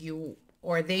indicating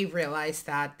they realized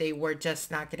that they were just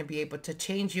not going to be able to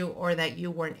change you, or that you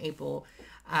weren't able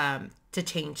to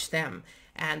change them.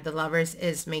 And the Lovers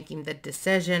is making the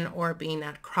decision, or being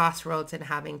at crossroads and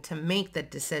having to make the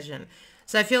decision.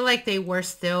 So I feel like they were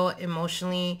still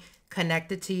emotionally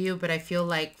connected to you, but I feel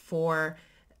like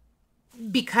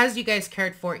because you guys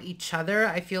cared for each other,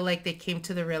 I feel like they came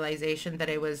to the realization that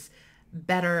it was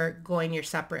better going your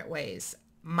separate ways.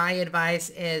 My advice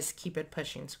is keep it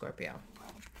pushing, Scorpio.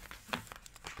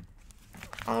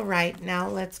 All right, now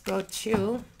let's go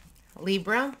to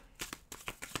Libra.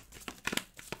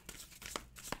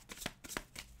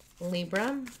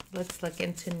 Libra, let's look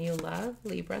into new love.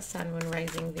 Libra, Sun, Moon,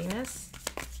 Rising, Venus.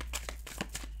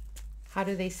 How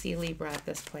do they see Libra at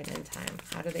this point in time?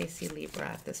 How do they see Libra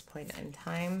at this point in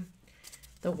time?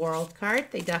 The World card,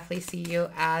 they definitely see you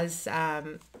as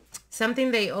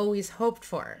something they always hoped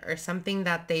for, or something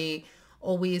that they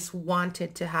always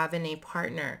wanted to have in a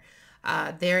partner.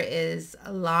 There is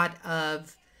a lot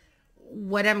of,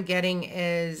 what I'm getting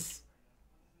is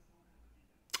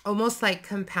almost like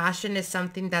compassion is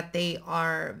something that they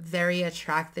are very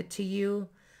attracted to you.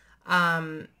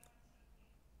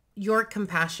 Your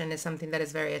compassion is something that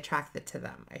is very attracted to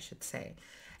them, I should say.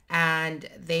 And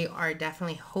they are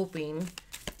definitely hoping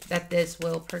that this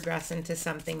will progress into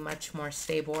something much more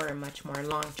stable or much more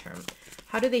long-term.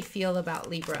 How do they feel about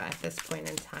Libra at this point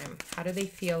in time? How do they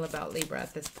feel about Libra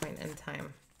at this point in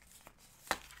time?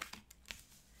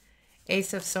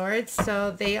 Ace of Swords.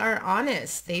 So they are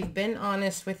honest. They've been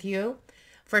honest with you.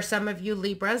 For some of you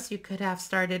Libras, you could have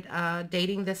started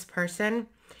dating this person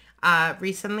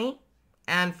recently.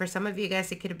 And for some of you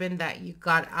guys, it could have been that you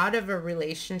got out of a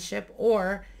relationship,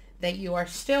 or that you are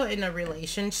still in a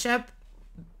relationship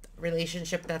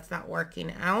that's not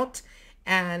working out.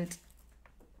 And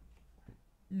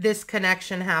this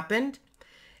connection happened.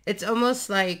 It's almost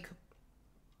like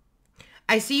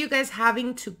I see you guys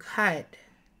having to cut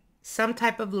some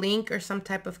type of link or some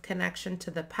type of connection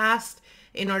to the past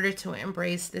in order to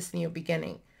embrace this new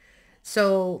beginning.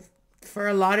 So for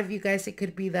a lot of you guys, it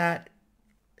could be that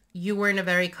you were in a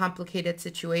very complicated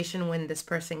situation when this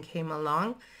person came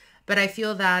along. But I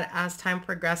feel that as time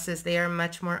progresses, they are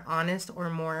much more honest or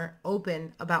more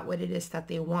open about what it is that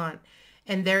they want.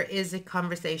 And there is a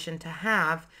conversation to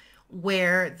have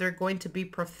where they're going to be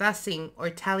professing or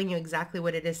telling you exactly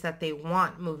what it is that they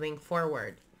want moving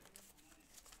forward.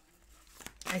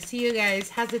 I see you guys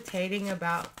hesitating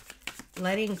about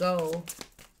letting go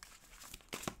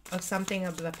of something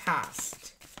of the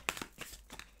past.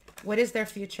 What is their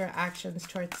future actions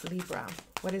towards Libra?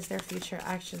 What is their future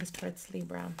actions towards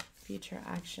Libra? Future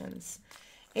actions.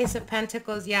 Ace of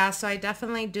Pentacles. Yeah, so I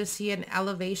definitely do see an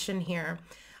elevation here.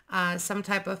 Some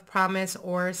type of promise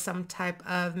or some type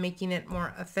of making it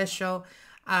more official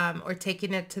or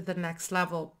taking it to the next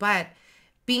level. But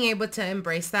being able to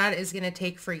embrace that is going to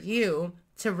take for you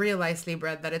to realize,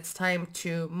 Libra, that it's time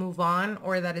to move on,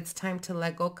 or that it's time to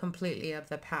let go completely of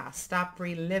the past. Stop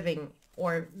reliving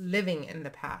or living in the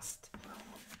past.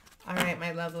 All right,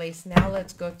 my lovelies. Now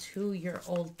let's go to your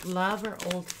old love or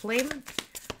old flame.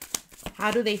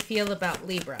 How do they feel about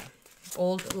Libra?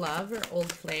 Old love or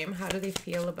old flame. How do they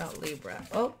feel about Libra?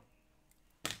 Oh,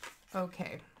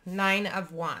 okay. 9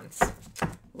 of Wands.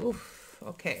 Oof,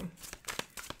 okay.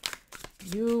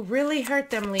 You really hurt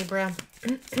them, Libra.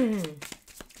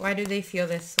 Why do they feel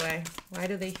this way? Why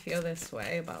do they feel this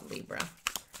way about Libra?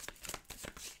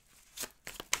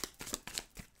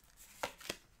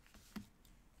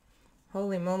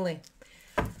 Holy moly.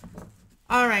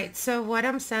 All right, so what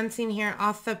I'm sensing here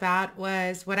off the bat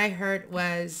was, what I heard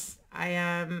was, I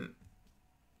am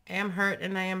hurt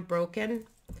and I am broken.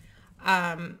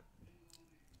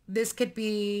 This could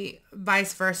be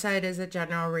vice versa. It is a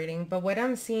general reading, but what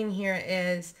I'm seeing here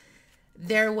is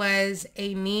there was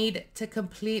a need to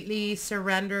completely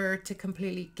surrender, to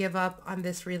completely give up on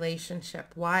this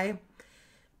relationship. Why?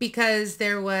 Because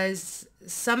there was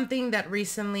something that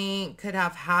recently could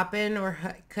have happened or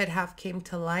could have came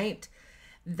to light,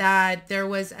 that there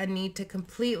was a need to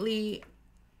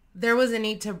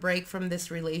break from this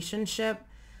relationship.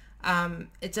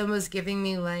 It's almost giving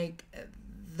me like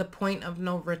the point of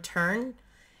no return,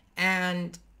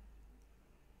 and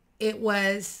it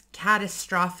was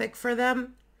catastrophic for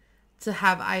them to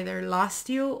have either lost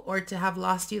you or to have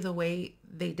lost you the way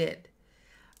they did.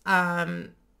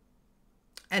 And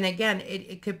again,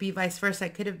 it could be vice versa.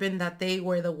 It could have been that they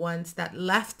were the ones that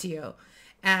left you,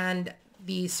 and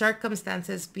the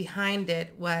circumstances behind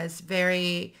it was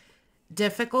very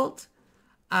difficult.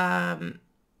 But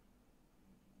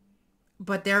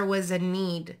there was a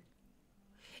need.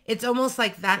 It's almost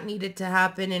like that needed to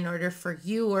happen in order for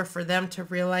you or for them to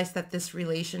realize that this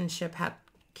relationship had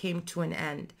came to an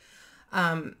end.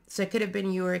 So it could have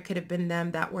been you or it could have been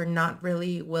them that were not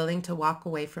really willing to walk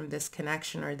away from this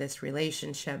connection or this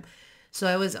relationship. So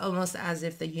it was almost as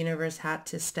if the universe had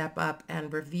to step up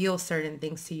and reveal certain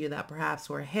things to you that perhaps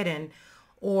were hidden,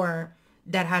 or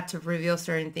that had to reveal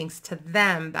certain things to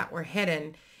them that were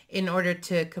hidden in order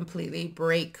to completely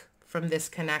break from this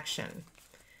connection.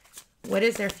 What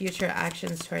is their future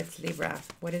actions towards Libra?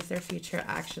 What is their future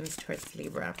actions towards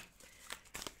Libra?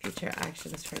 Future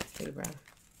actions towards Libra.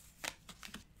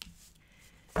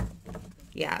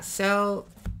 Yeah, so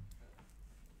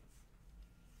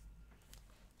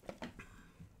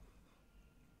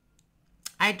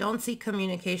I don't see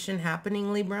communication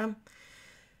happening, Libra.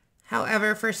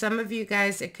 However, for some of you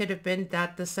guys, it could have been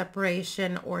that the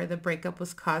separation or the breakup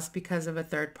was caused because of a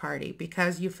third party,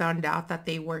 because you found out that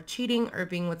they were cheating or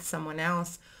being with someone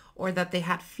else, or that they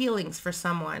had feelings for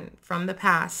someone from the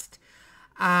past,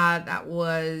 that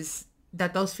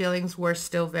those feelings were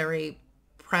still very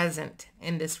present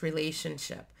in this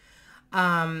relationship.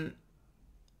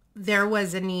 There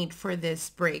was a need for this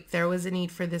break. There was a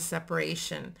need for this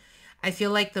separation. I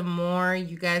feel like the more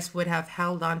you guys would have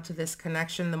held on to this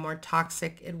connection, the more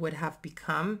toxic it would have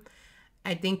become.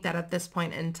 I think that at this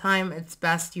point in time, it's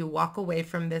best you walk away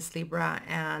from this, Libra,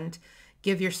 and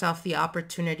give yourself the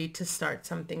opportunity to start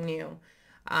something new.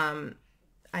 I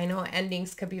know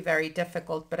endings could be very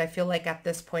difficult, but I feel like at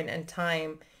this point in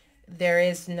time, there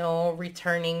is no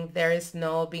returning. There is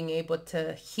no being able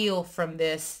to heal from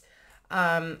this,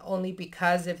 only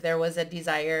because if there was a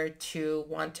desire to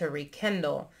want to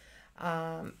rekindle,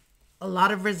 a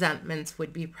lot of resentments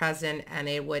would be present, and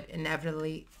it would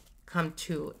inevitably come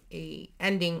to a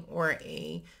ending or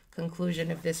a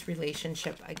conclusion of this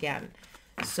relationship again.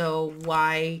 So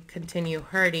why continue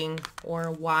hurting, or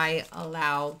why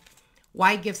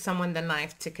give someone the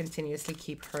knife to continuously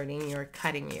keep hurting you or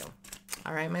cutting you?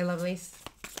 All right, my lovelies.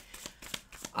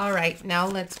 All right, now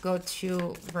let's go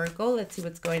to Virgo. Let's see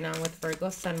what's going on with Virgo,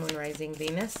 Sun, Moon, Rising,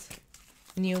 Venus.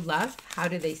 New love. How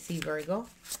do they see Virgo?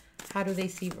 How do they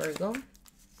see Virgo?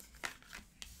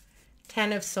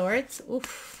 10 of Swords.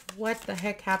 Oof, what the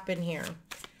heck happened here?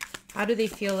 How do they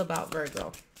feel about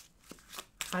Virgo?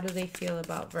 How do they feel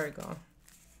about Virgo?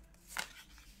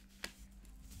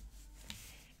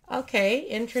 Okay,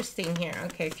 interesting here.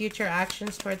 Okay, future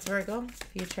actions towards Virgo.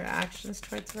 Future actions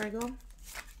towards Virgo.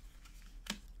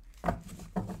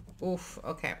 Oof,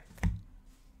 okay.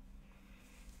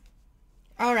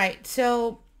 All right,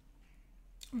 so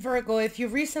Virgo, if you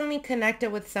recently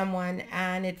connected with someone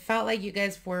and it felt like you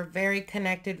guys were very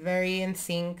connected, very in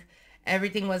sync,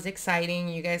 everything was exciting,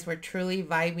 you guys were truly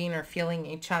vibing or feeling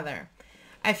each other,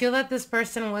 I feel that this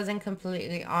person wasn't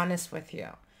completely honest with you.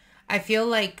 I feel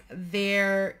like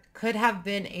there could have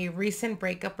been a recent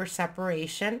breakup or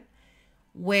separation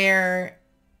where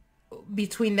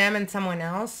between them and someone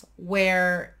else,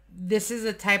 where this is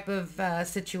a type of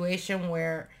situation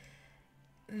where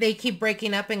they keep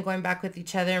breaking up and going back with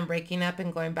each other and breaking up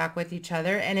and going back with each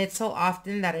other. And it's so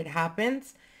often that it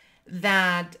happens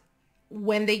that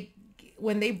when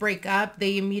they break up,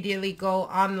 they immediately go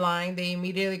online, they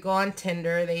immediately go on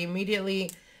Tinder, they immediately,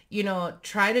 you know,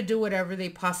 try to do whatever they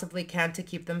possibly can to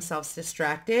keep themselves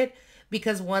distracted.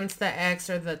 Because once the ex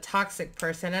or the toxic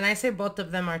person, and I say both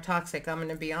of them are toxic, I'm going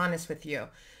to be honest with you,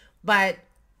 but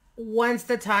once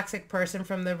the toxic person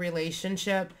from the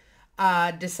relationship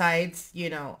decides, you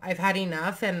know, I've had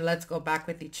enough and let's go back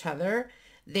with each other,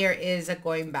 there is a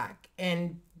going back.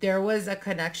 And there was a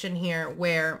connection here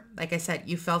where, like I said,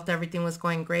 you felt everything was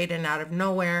going great, and out of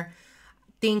nowhere,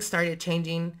 things started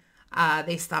changing.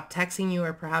 They stopped texting you,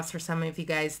 or perhaps for some of you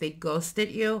guys, they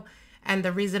ghosted you. And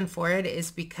the reason for it is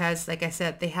because, like I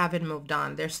said, they haven't moved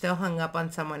on. They're still hung up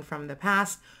on someone from the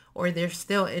past, or they're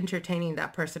still entertaining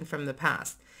that person from the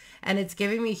past. And it's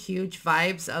giving me huge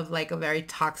vibes of like a very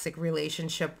toxic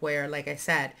relationship where, like I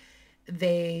said,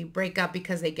 they break up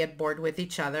because they get bored with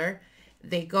each other.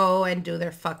 They go and do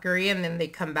their fuckery and then they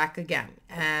come back again.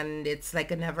 And it's like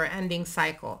a never ending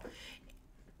cycle.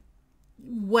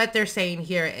 What they're saying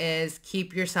here is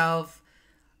keep yourself,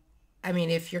 I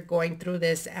mean, if you're going through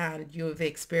this and you've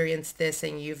experienced this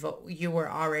and you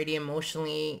were already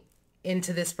emotionally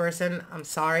into this person, I'm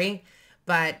sorry.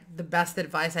 But the best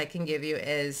advice I can give you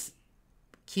is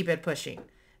keep it pushing.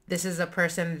 This is a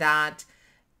person that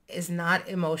is not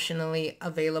emotionally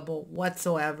available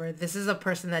whatsoever. This is a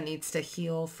person that needs to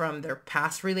heal from their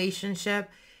past relationship,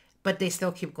 but they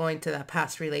still keep going to that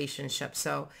past relationship.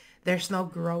 So there's no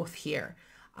growth here.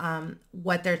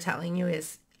 What they're telling you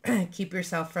is keep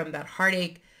yourself from that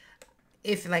heartache.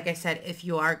 If, like I said, if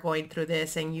you are going through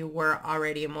this and you were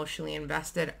already emotionally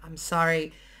invested, I'm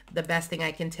sorry. The best thing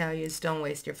I can tell you is don't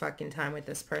waste your fucking time with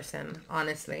this person,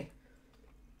 honestly.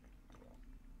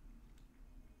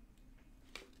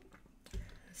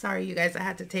 Sorry, you guys, I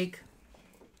had to take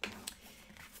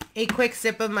a quick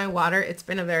sip of my water. It's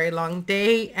been a very long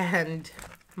day and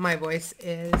my voice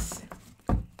is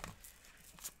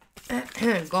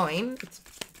going. It's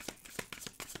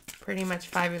pretty much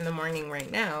 5 in the morning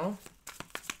right now.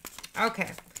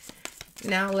 Okay,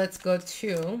 now let's go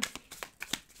to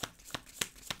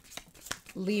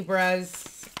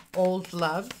Libra's old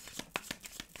love.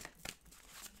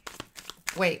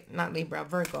 Wait, not Libra,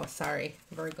 Virgo, sorry,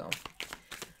 Virgo.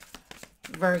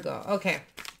 Okay,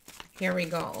 here we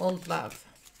go, old love.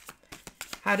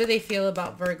 How do they feel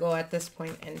about Virgo at this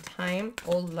point in time?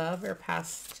 Old love or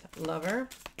past lover?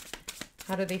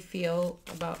 How do they feel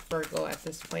about Virgo at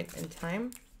this point in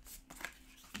time?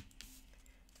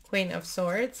 Queen of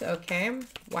Swords, okay.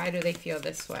 Why do they feel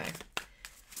this way?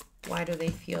 Why do they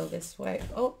feel this way?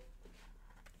 Oh.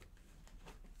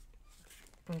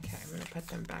 Okay, I'm going to put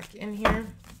them back in here.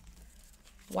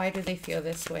 Why do they feel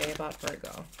this way about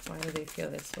Virgo? Why do they feel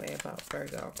this way about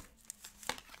Virgo?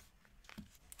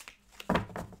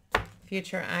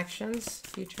 Future actions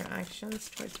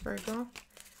towards Virgo.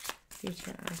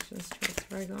 Future actions towards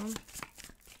Virgo.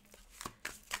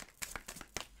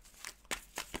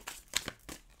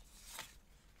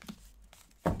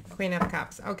 Queen of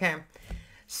Cups. Okay.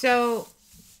 So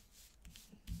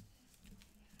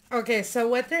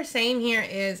what they're saying here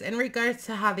is in regards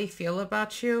to how they feel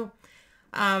about you,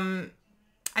 I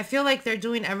feel like they're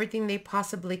doing everything they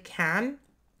possibly can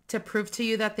to prove to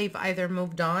you that they've either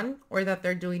moved on or that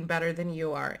they're doing better than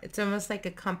you are. It's almost like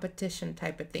a competition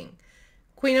type of thing.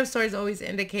 Queen of Swords always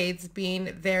indicates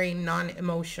being very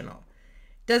non-emotional.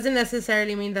 Doesn't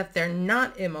necessarily mean that they're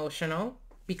not emotional,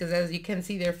 because as you can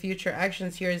see, their future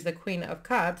actions here is the Queen of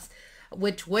Cups,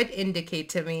 which would indicate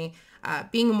to me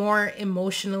being more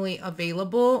emotionally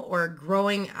available or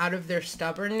growing out of their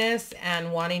stubbornness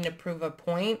and wanting to prove a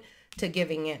point to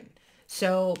giving in.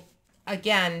 So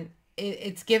again,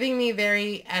 it's giving me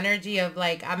very energy of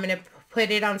like, I'm going to put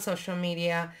it on social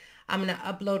media. I'm going to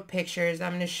upload pictures.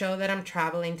 I'm going to show that I'm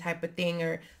traveling type of thing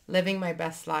or living my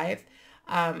best life.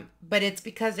 But it's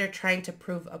because they're trying to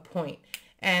prove a point.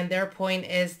 And their point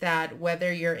is that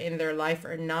whether you're in their life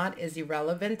or not is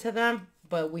irrelevant to them.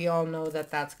 But we all know that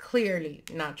that's clearly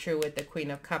not true with the Queen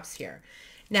of Cups here.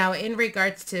 Now, in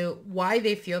regards to why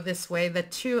they feel this way, the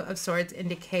Two of Swords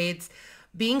indicates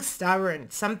being stubborn.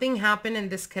 Something happened in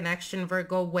this connection,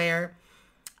 Virgo, where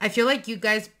I feel like you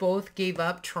guys both gave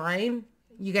up trying.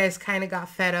 You guys kind of got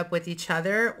fed up with each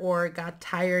other or got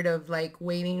tired of like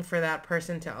waiting for that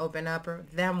person to open up or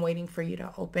them waiting for you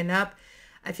to open up.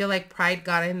 I feel like pride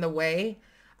got in the way.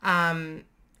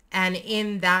 And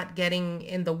in that getting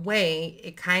in the way,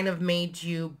 it kind of made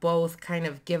you both kind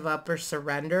of give up or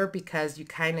surrender because you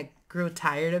kind of grew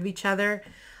tired of each other.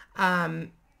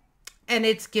 And And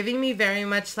it's giving me very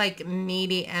much like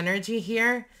needy energy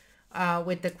here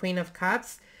with the Queen of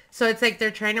Cups. So it's like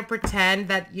they're trying to pretend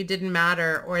that you didn't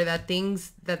matter, or that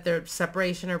things, that their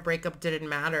separation or breakup didn't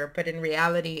matter. But in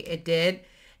reality, it did.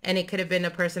 And it could have been a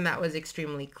person that was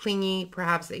extremely clingy,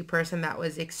 perhaps a person that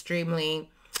was extremely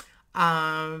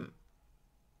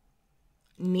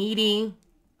needy.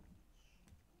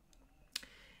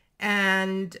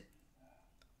 And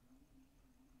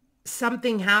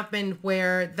something happened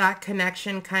where that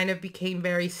connection kind of became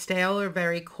very stale or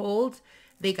very cold.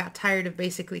 They got tired of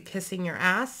basically kissing your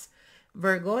ass,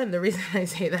 Virgo. And the reason I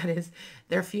say that is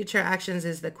their future actions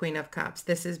is the Queen of Cups.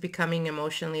 This is becoming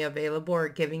emotionally available or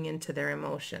giving into their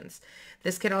emotions.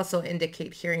 This could also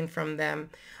indicate hearing from them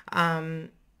on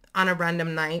a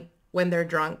random night when they're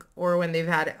drunk, or when they've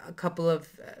had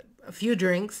a few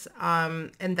drinks.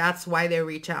 And that's why they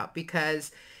reach out,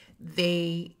 because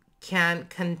they can't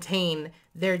contain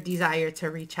their desire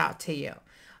to reach out to you.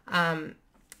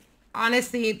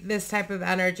 Honestly, this type of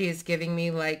energy is giving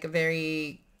me like a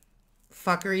very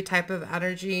fuckery type of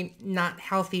energy, not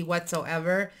healthy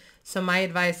whatsoever. So my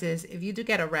advice is, if you do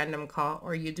get a random call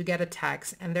or you do get a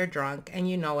text and they're drunk and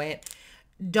you know it,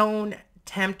 don't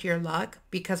tempt your luck,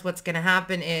 because what's going to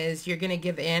happen is you're going to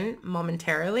give in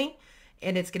momentarily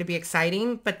and it's going to be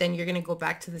exciting, but then you're going to go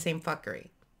back to the same fuckery,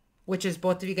 which is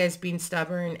both of you guys being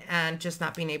stubborn and just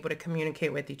not being able to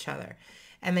communicate with each other.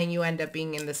 And then you end up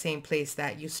being in the same place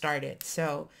that you started.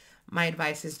 So my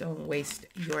advice is, don't waste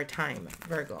your time,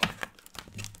 Virgo.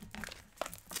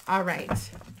 All right.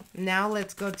 Now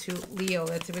let's go to Leo.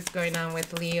 Let's see what's going on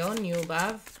with Leo. New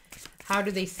love. How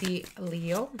do they see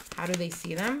Leo? How do they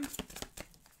see them?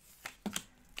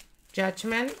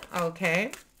 Judgment.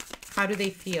 Okay. How do they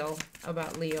feel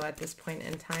about Leo at this point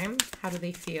in time? How do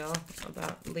they feel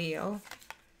about Leo?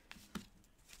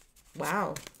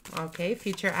 Wow. Okay.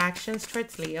 Future actions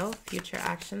towards Leo. Future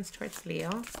actions towards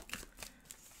Leo.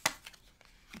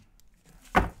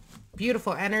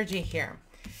 Beautiful energy here.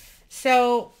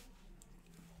 So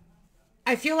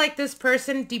I feel like this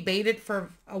person debated for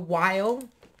a while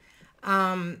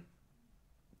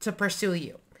to pursue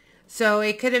you. So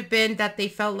it could have been that they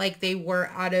felt like they were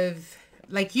out of,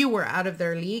 like you were out of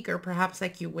their league, or perhaps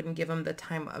like you wouldn't give them the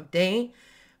time of day.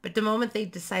 But the moment they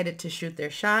decided to shoot their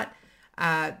shot,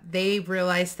 they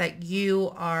realized that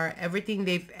you are everything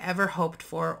they've ever hoped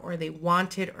for, or they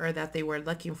wanted, or that they were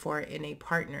looking for in a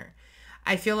partner.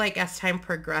 I feel like as time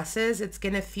progresses, it's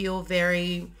going to feel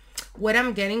very, what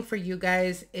I'm getting for you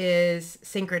guys is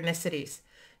synchronicities.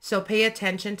 So pay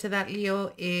attention to that,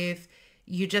 Leo. If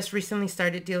you just recently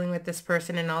started dealing with this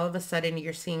person and all of a sudden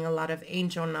you're seeing a lot of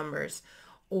angel numbers,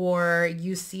 or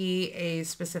you see a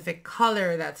specific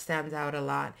color that stands out a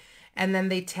lot, and then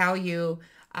they tell you,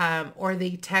 or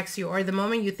they text you, or the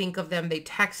moment you think of them, they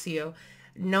text you,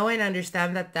 know and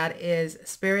understand that that is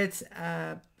Spirit's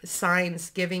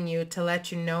signs giving you to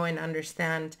let you know and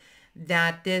understand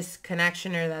that this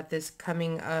connection, or that this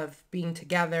coming of being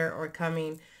together or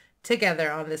coming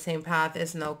together on the same path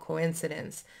is no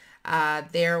coincidence.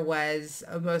 There was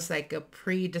almost like a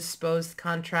predisposed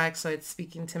contract. So it's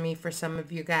speaking to me for some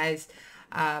of you guys,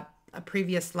 a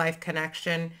previous life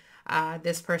connection.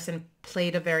 This person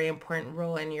played a very important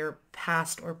role in your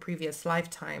past or previous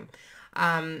lifetime.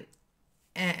 And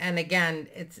again,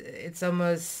 it's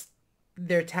almost,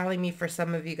 they're telling me for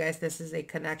some of you guys, this is a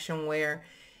connection where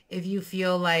if you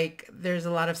feel like there's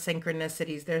a lot of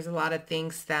synchronicities, there's a lot of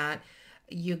things that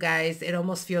you guys, it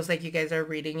almost feels like you guys are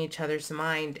reading each other's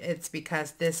mind. It's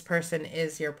because this person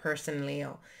is your person,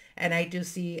 Leo. And I do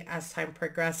see, as time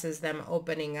progresses, them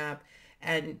opening up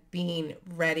and being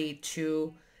ready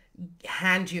to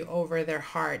hand you over their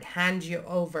heart, hand you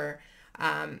over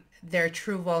their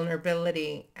true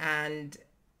vulnerability. And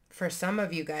for some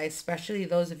of you guys, especially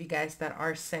those of you guys that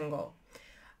are single,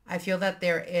 I feel that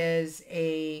there is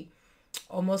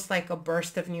almost like a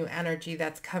burst of new energy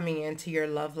that's coming into your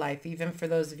love life, even for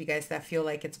those of you guys that feel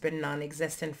like it's been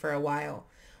non-existent for a while,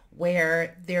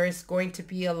 where there is going to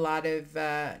be a lot of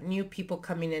new people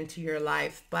coming into your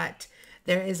life, but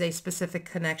there is a specific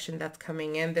connection that's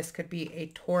coming in. This could be a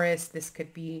Taurus, this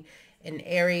could be an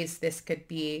Aries, this could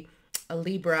be a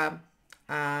Libra,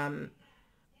 and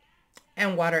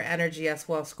water energy as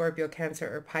well, Scorpio,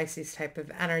 Cancer, or Pisces type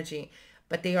of energy.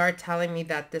 But they are telling me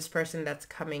that this person that's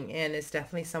coming in is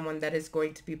definitely someone that is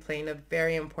going to be playing a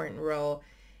very important role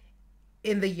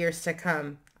in the years to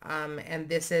come. And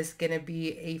this is going to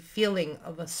be a feeling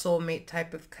of a soulmate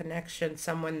type of connection,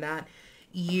 someone that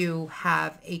you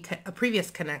have a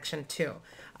previous connection too.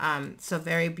 So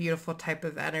very beautiful type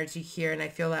of energy here. And I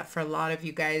feel that for a lot of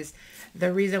you guys,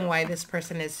 the reason why this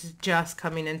person is just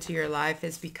coming into your life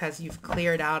is because you've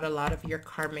cleared out a lot of your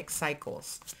karmic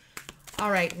cycles. All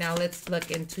right, now let's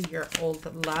look into your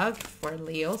old love for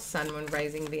Leo, Sun, Moon,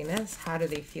 Rising, Venus. How do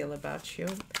they feel about you?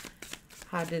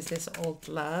 How does this old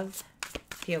love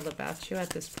feel about you at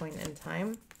this point in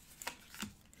time?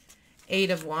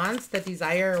 Eight of Wands, the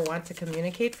desire or want to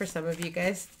communicate. For some of you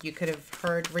guys, you could have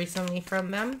heard recently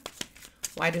from them.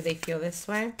 Why do they feel this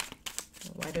way?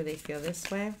 Why do they feel this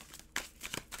way?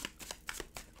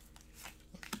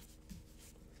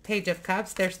 Page of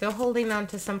Cups, they're still holding on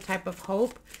to some type of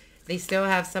hope. They still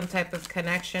have some type of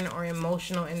connection or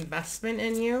emotional investment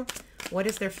in you. What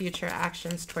is their future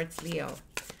actions towards Leo?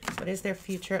 What is their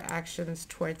future actions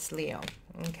towards Leo?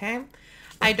 Okay.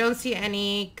 I don't see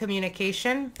any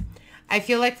communication. I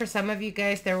feel like for some of you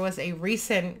guys, there was a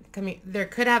there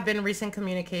could have been recent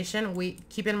communication.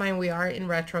 Keep in mind, we are in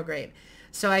retrograde.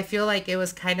 So I feel like it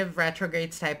was kind of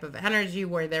retrograde type of energy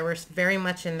where they were very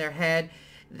much in their head.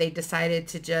 They decided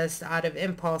to just out of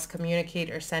impulse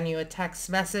communicate or send you a text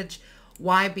message.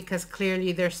 Why? Because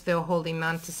clearly they're still holding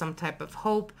on to some type of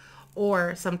hope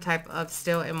or some type of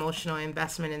still emotional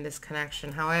investment in this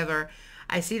connection. However,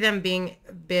 I see them being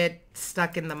a bit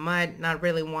stuck in the mud, not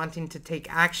really wanting to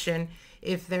take action.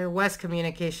 If there was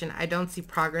communication, I don't see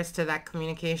progress to that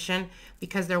communication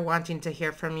because they're wanting to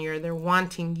hear from you, or they're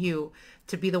wanting you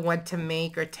to be the one to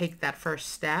make or take that first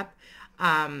step.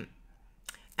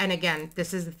 And again,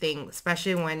 this is the thing,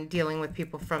 especially when dealing with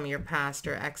people from your past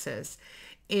or exes.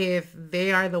 If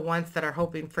they are the ones that are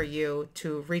hoping for you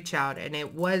to reach out and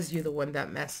it was you the one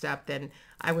that messed up, then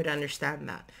I would understand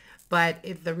that. But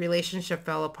if the relationship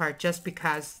fell apart just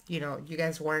because, you know, you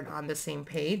guys weren't on the same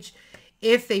page,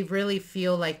 if they really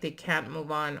feel like they can't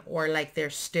move on or like they're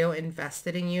still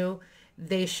invested in you,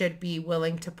 they should be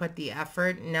willing to put the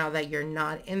effort now that you're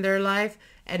not in their life.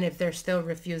 And if they're still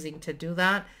refusing to do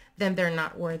that, then they're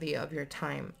not worthy of your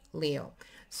time, Leo.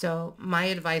 So my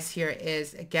advice here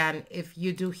is, again, if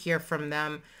you do hear from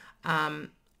them,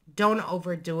 don't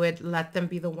overdo it. Let them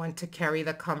be the one to carry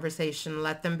the conversation.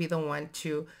 Let them be the one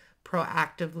to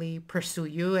proactively pursue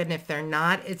you. And if they're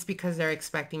not, it's because they're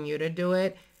expecting you to do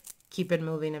it. Keep it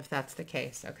moving if that's the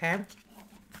case, okay?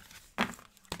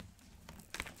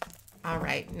 All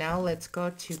right, now let's go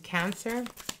to Cancer.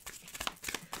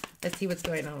 Let's see what's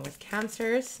going on with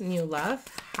Cancer's new love.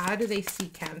 How do they see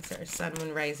Cancer? Sun,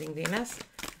 Moon, Rising, Venus.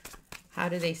 How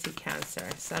do they see Cancer?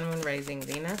 Sun, Moon, Rising,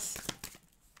 Venus.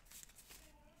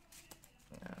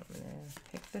 I'm going to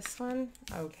pick this one.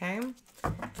 Okay.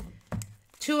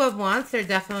 Two of Wands, they're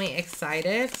definitely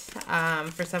excited.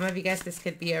 For some of you guys, this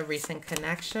could be a recent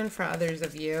connection. For others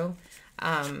of you,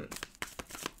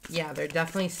 yeah, they're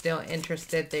definitely still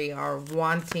interested. They are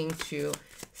wanting to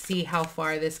see how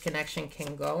far this connection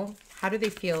can go. How do they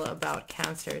feel about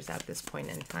Cancers at this point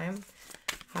in time?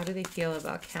 How do they feel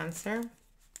about Cancer?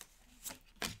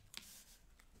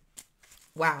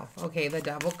 Wow. Okay, the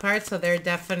Devil card. So they're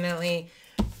definitely...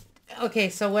 Okay,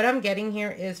 so what I'm getting here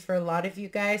is for a lot of you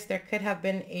guys, there could have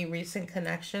been a recent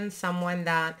connection. Someone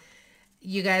that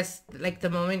you guys, like the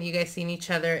moment you guys seen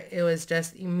each other, it was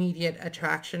just immediate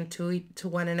attraction to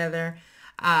one another.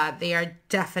 They are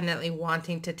definitely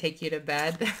wanting to take you to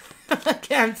bed,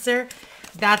 Cancer.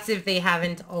 That's if they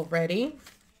haven't already.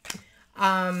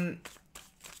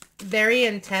 Very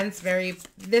intense,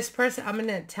 this person, I'm going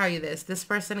to tell you this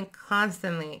person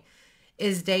constantly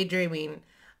is daydreaming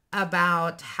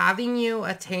about having you,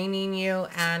 attaining you,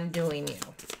 and doing you.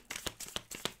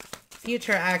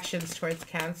 Future actions towards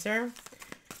Cancer.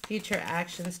 Future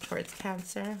actions towards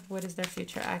Cancer. What is their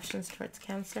future actions towards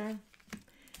Cancer?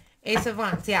 Ace of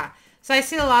Wands, yeah. So I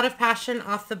see a lot of passion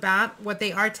off the bat. What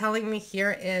they are telling me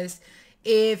here is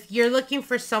if you're looking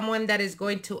for someone that is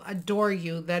going to adore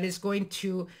you, that is going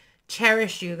to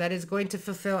cherish you, that is going to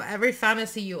fulfill every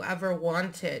fantasy you ever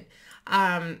wanted,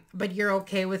 but you're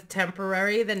okay with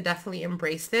temporary, then definitely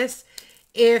embrace this.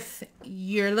 If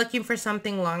you're looking for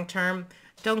something long-term,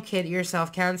 don't kid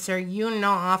yourself, Cancer. You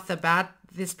know off the bat,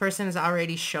 this person has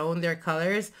already shown their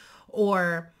colors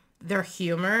or their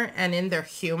humor, and in their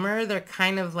humor, they're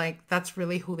kind of like, that's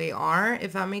really who they are,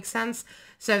 if that makes sense.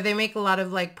 So if they make a lot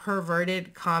of like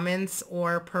perverted comments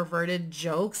or perverted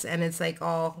jokes and it's like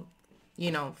all,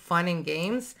 you know, fun and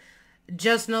games,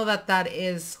 just know that that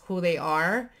is who they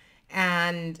are.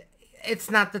 And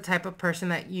it's not the type of person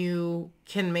that you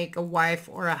can make a wife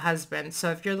or a husband.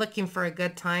 So if you're looking for a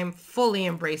good time, fully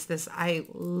embrace this. I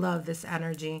love this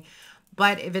energy.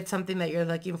 But if it's something that you're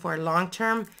looking for long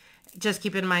term, just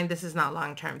keep in mind, this is not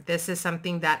long term. This is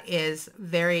something that is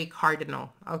very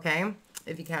cardinal, okay?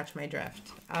 If you catch my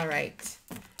drift. All right.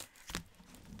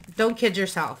 Don't kid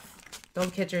yourself.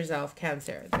 Don't kid yourself,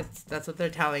 Cancer. That's what they're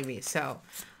telling me. So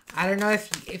I don't know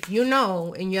if you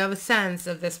know and you have a sense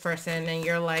of this person and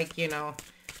you're like, you know,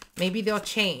 maybe they'll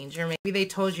change, or maybe they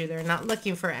told you they're not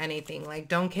looking for anything. Like,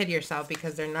 don't kid yourself,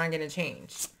 because they're not going to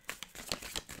change.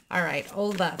 All right,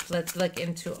 old love. Let's look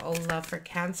into old love for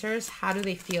Cancers. How do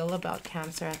they feel about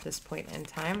Cancer at this point in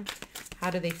time? How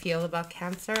do they feel about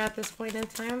Cancer at this point in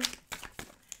time?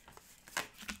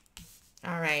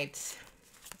 All right.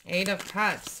 8 of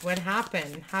Cups. What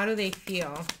happened? How do they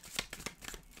feel?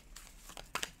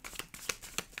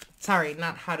 Sorry,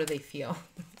 not how do they feel.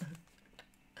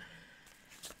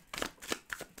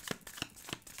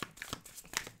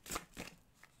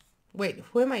 Wait,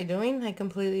 who am I doing? I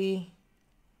completely...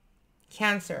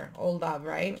 Cancer, old love,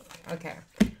 right? Okay.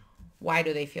 Why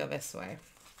do they feel this way?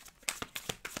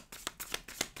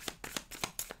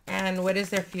 And what is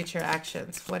their future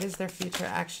actions? What is their future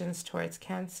actions towards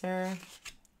Cancer?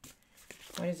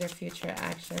 What is their future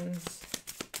actions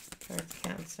towards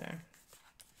Cancer?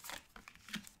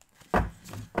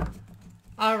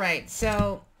 All right,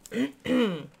 so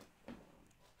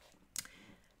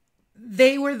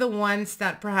they were the ones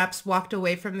that perhaps walked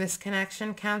away from this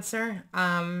connection, Cancer.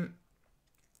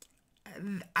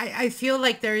 I feel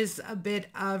like there is a bit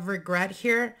of regret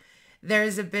here. There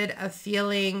is a bit of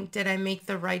feeling, did I make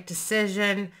the right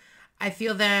decision? I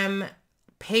feel them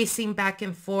pacing back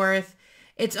and forth.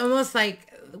 It's almost like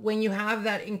when you have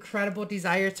that incredible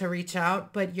desire to reach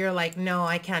out, but you're like, no,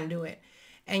 I can't do it.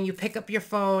 And you pick up your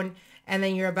phone and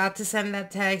then you're about to send that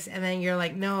text and then you're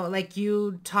like, no, like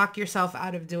you talk yourself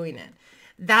out of doing it.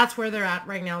 That's where they're at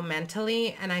right now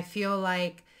mentally. And I feel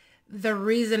like the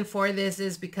reason for this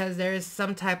is because there is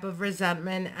some type of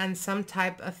resentment and some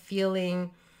type of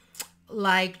feeling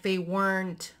like they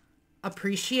weren't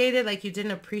appreciated, like you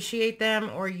didn't appreciate them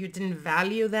or you didn't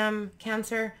value them,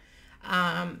 Cancer.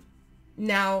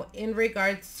 Now, in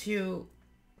regards to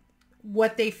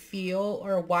what they feel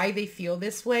or why they feel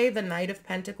this way, the Knight of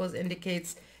Pentacles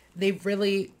indicates they've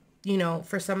really, you know,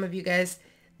 for some of you guys,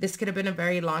 this could have been a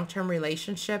very long-term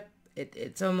relationship.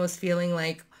 It's almost feeling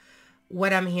like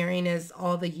what I'm hearing is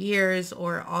all the years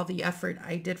or all the effort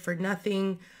I did for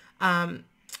nothing. I'm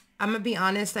going to be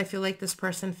honest. I feel like this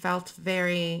person felt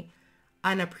very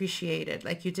unappreciated.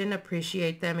 Like you didn't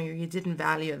appreciate them or you didn't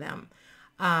value them.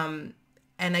 And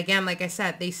again, like I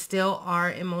said, they still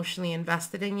are emotionally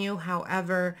invested in you.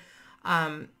 However,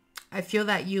 I feel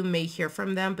that you may hear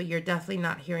from them, but you're definitely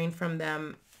not hearing from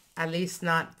them, at least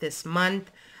not this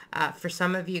month. For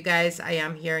some of you guys, I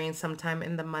am hearing sometime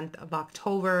in the month of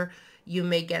October, you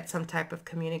may get some type of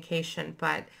communication.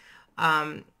 But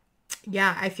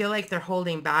yeah, I feel like they're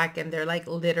holding back and they're like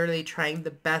literally trying the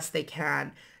best they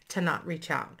can to not reach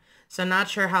out. So not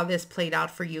sure how this played out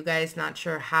for you guys. Not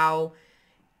sure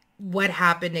what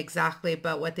happened exactly,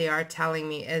 but what they are telling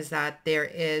me is that there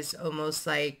is almost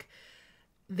like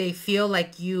they feel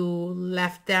like you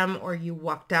left them or you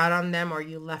walked out on them or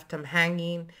you left them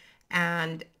hanging,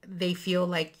 and they feel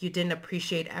like you didn't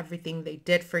appreciate everything they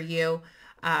did for you.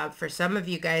 For some of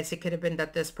you guys, it could have been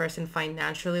that this person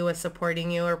financially was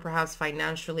supporting you or perhaps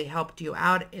financially helped you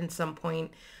out in some point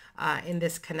in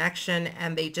this connection,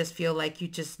 and they just feel like you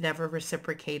just never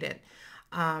reciprocated.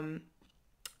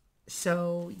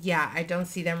 So yeah, I don't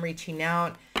see them reaching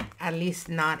out, at least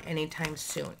not anytime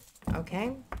soon.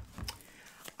 Okay.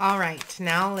 All right.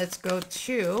 Now let's go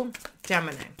to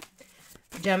Gemini.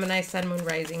 Gemini, Sun, Moon,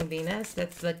 Rising, Venus.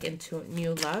 Let's look into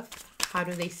new love. How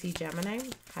do they see Gemini?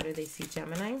 How do they see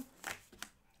Gemini?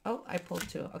 Oh, I pulled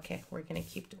 2. Okay. We're going to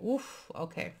keep. Oof.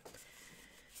 Okay.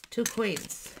 2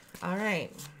 queens. All right.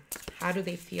 How do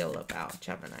they feel about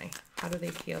Gemini? How do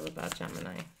they feel about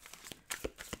Gemini?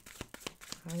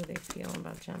 How do they feel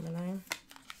about Gemini?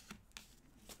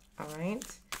 All right.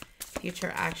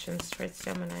 Future actions towards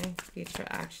Gemini. Future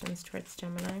actions towards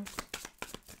Gemini.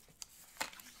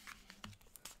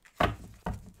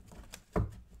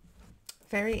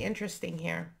 Very interesting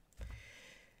here.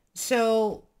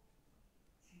 So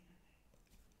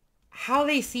how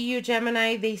they see you,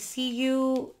 Gemini, they see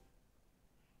you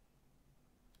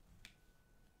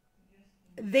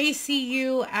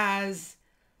as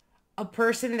a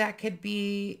person that could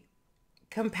be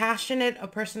compassionate, a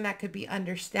person that could be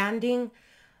understanding,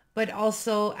 but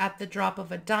also at the drop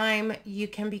of a dime, you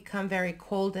can become very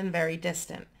cold and very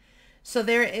distant. So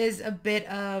there is a bit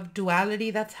of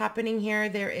duality that's happening here.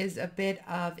 There is a bit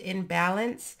of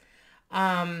imbalance.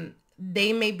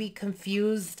 They may be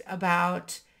confused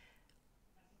about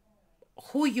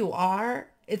who you are.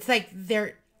 It's like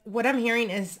they're what I'm hearing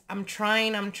is I'm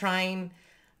trying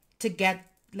to get,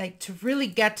 like, to really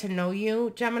get to know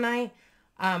you, Gemini,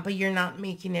 but you're not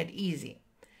making it easy.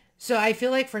 So I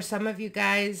feel like for some of you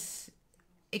guys,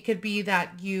 it could be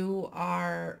that you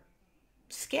are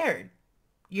scared.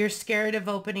 You're scared of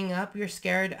opening up. You're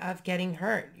scared of getting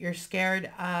hurt. You're scared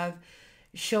of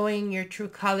showing your true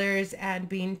colors and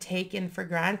being taken for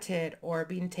granted or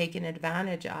being taken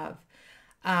advantage of.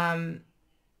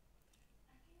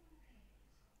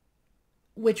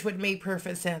 Which would make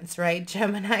perfect sense, right?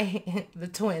 Gemini, the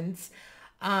twins.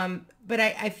 But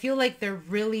I feel like they're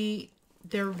really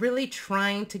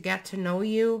trying to get to know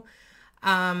you.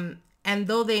 And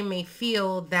though they may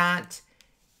feel that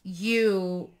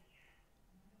you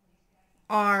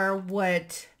are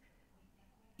what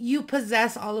you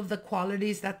possess all of the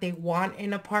qualities that they want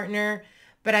in a partner,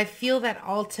 but I feel that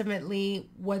ultimately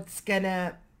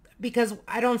because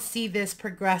I don't see this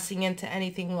progressing into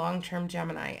anything long-term,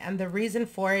 Gemini. And the reason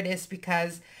for it is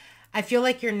because I feel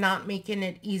like you're not making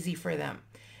it easy for them.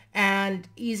 And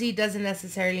easy doesn't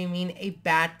necessarily mean a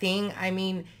bad thing. I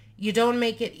mean, you don't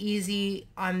make it easy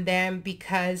on them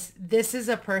because this is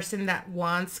a person that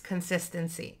wants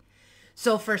consistency.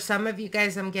 So for some of you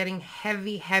guys, I'm getting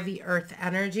heavy, heavy earth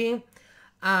energy.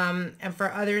 And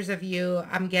for others of you,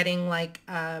 I'm getting like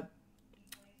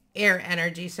air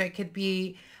energy. So it could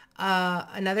be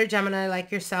another Gemini like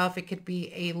yourself. It could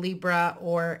be a Libra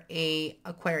or a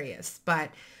Aquarius. But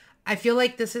I feel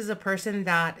like this is a person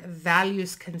that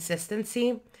values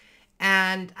consistency.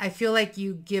 And I feel like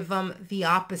you give them the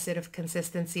opposite of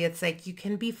consistency. It's like you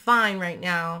can be fine right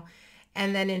now,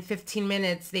 and then in 15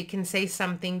 minutes, they can say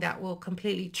something that will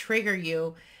completely trigger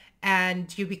you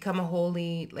and you become a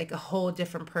whole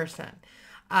different person.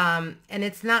 And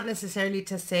it's not necessarily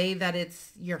to say that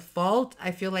it's your fault.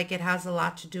 I feel like it has a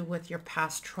lot to do with your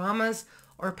past traumas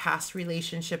or past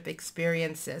relationship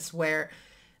experiences, where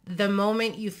the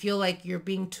moment you feel like you're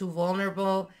being too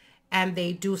vulnerable and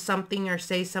they do something or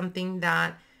say something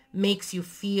that makes you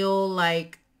feel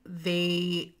like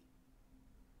they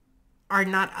are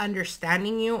not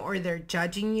understanding you or they're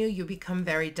judging you, you become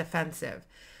very defensive.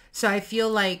 So I feel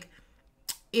like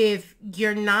if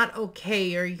you're not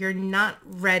okay or you're not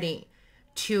ready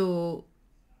to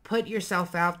put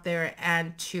yourself out there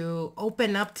and to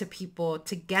open up to people,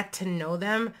 to get to know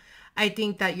them, I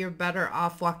think that you're better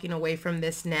off walking away from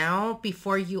this now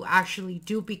before you actually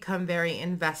do become very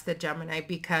invested, Gemini,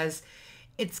 because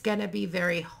it's going to be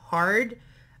very hard,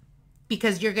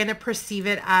 because you're going to perceive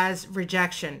it as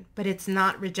rejection, but it's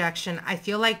not rejection. I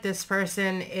feel like this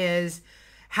person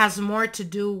has more to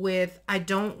do with,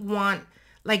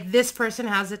 this person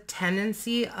has a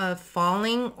tendency of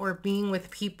falling or being with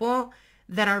people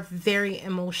that are very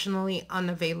emotionally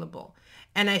unavailable.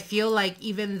 And I feel like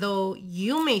even though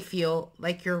you may feel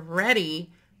like you're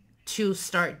ready to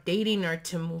start dating or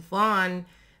to move on,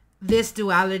 this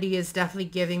duality is definitely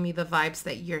giving me the vibes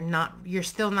that you're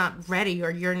still not ready,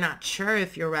 or you're not sure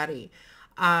if you're ready.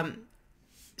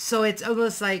 So it's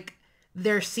almost like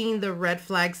they're seeing the red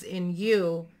flags in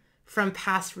you from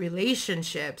past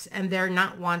relationships and they're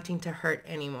not wanting to hurt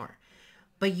anymore.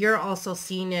 But you're also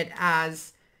seeing it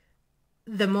as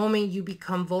the moment you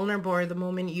become vulnerable or the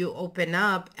moment you open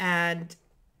up and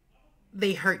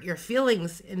they hurt your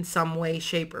feelings in some way,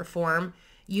 shape, or form,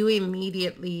 you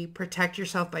immediately protect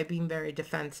yourself by being very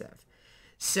defensive.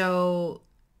 So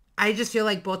I just feel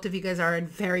like both of you guys are on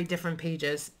very different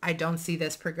pages. I don't see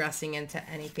this progressing into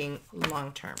anything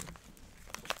long term.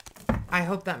 I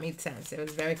hope that made sense. It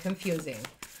was very confusing.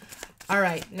 All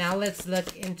right, now let's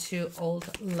look into old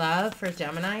love for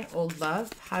Gemini. Old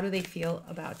love, how do they feel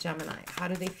about Gemini? How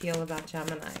do they feel about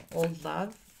Gemini? Old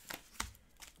love,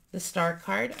 the Star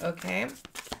card, okay.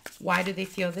 Why do they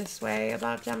feel this way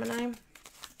about Gemini?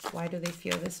 Why do they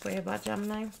feel this way about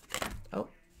Gemini? Oh,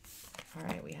 all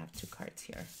right, we have two cards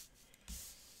here.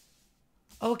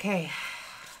 Okay,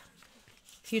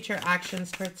 future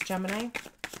actions towards Gemini.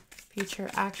 Future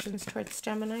actions towards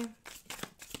Gemini.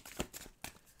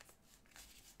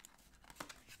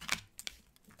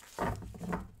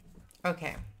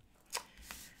 Okay.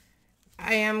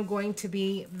 I am going to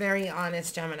be very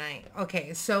honest, Gemini.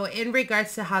 Okay, so in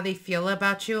regards to how they feel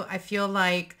about you, I feel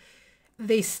like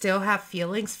they still have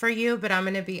feelings for you, but I'm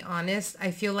going to be honest.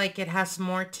 I feel like it has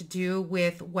more to do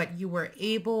with what you were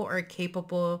able or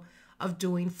capable of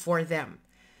doing for them.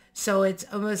 So it's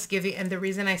almost giving, and the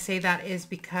reason I say that is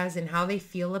because in how they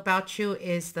feel about you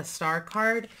is the Star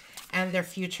card, and their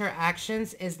future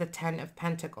actions is the Ten of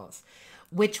Pentacles,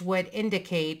 which would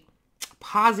indicate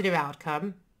positive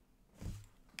outcome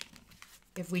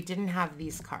if we didn't have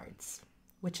these cards,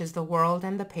 which is the World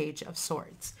and the Page of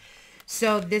Swords.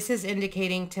 So this is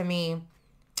indicating to me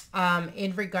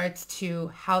in regards to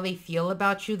how they feel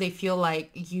about you. They feel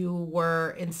like you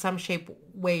were in some shape,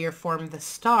 way, or form the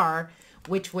star,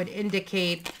 which would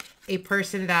indicate a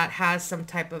person that has some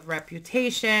type of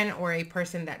reputation, or a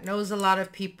person that knows a lot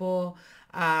of people,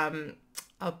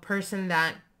 a person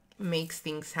that makes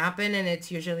things happen, and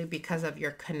it's usually because of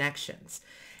your connections.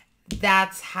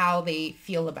 That's how they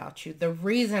feel about you. The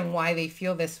reason why they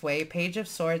feel this way, Page of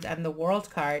Swords and the World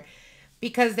card,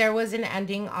 because there was an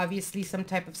ending, obviously some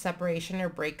type of separation or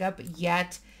breakup,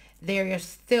 yet they're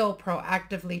still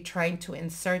proactively trying to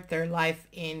insert their life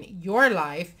in your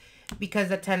life, because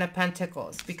the Ten of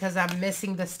Pentacles, because I'm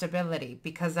missing the stability,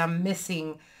 because I'm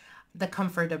missing the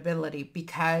comfortability,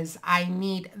 because I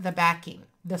need the backing,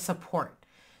 the support.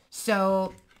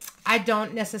 So I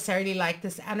don't necessarily like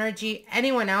this energy.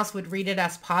 Anyone else would read it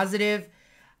as positive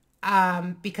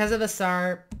because of the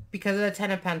Star, because of the Ten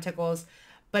of Pentacles.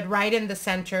 But right in the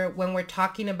center, when we're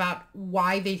talking about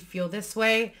why they feel this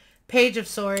way, Page of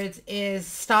Swords is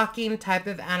stalking type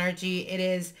of energy. It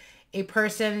is a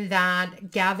person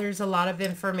that gathers a lot of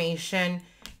information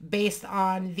based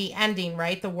on the ending,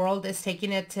 right? The world is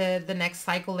taking it to the next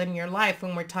cycle in your life.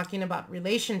 When we're talking about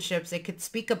relationships, it could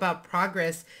speak about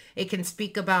progress. It can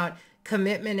speak about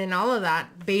commitment and all of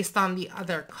that based on the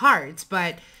other cards.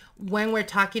 But when we're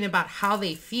talking about how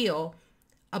they feel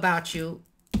about you,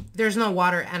 there's no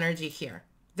water energy here.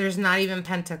 There's not even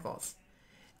pentacles.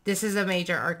 This is a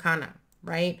major arcana,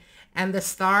 right? And the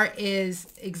star is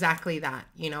exactly that,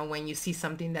 you know, when you see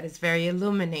something that is very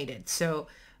illuminated. So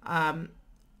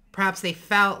perhaps they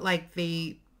felt like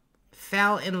they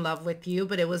fell in love with you,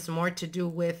 but it was more to do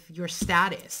with your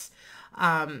status.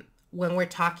 When we're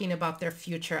talking about their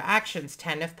future actions,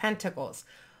 Ten of Pentacles,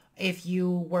 if you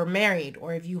were married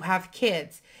or if you have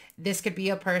kids, this could be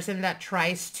a person that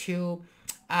tries to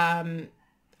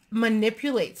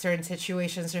manipulate certain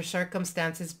situations or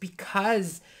circumstances,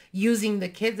 because using the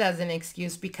kids as an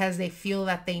excuse, because they feel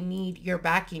that they need your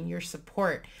backing, your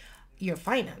support, your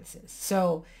finances.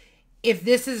 So if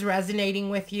this is resonating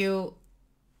with you,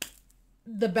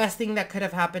 the best thing that could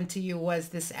have happened to you was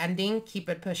this ending. Keep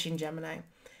it pushing, Gemini.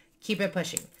 Keep it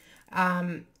pushing.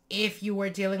 If you were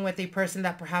dealing with a person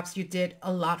that perhaps you did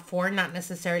a lot for, not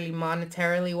necessarily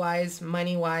monetarily wise,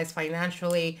 money wise,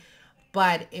 financially,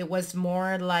 but it was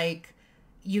more like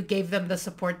you gave them the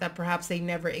support that perhaps they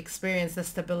never experienced, the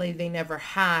stability they never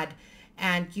had,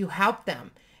 and you helped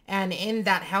them. And in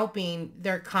that helping,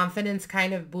 their confidence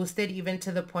kind of boosted, even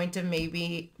to the point of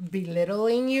maybe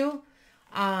belittling you.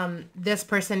 This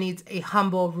person needs a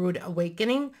humble, rude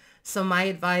awakening. So my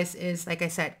advice is, like I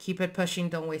said, keep it pushing.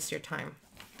 Don't waste your time.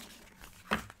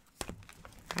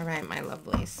 All right, my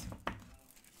lovelies.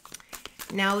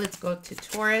 Now let's go to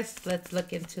Taurus. Let's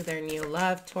look into their new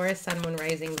love. Taurus, Sun, Moon,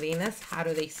 Rising, Venus. How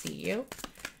do they see you?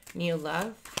 New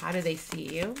love. How do they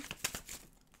see you?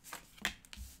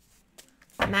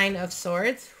 Nine of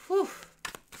Swords. Whew.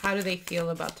 How do they feel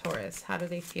about Taurus? How do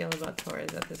they feel about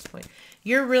Taurus at this point?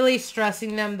 You're really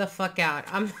stressing them the fuck out.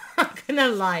 I'm not gonna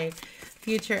lie.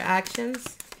 Future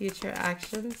actions. Future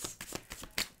actions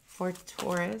for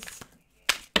Taurus.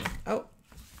 Oh,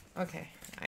 okay.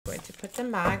 I'm going to put them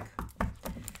back.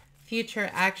 Future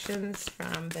actions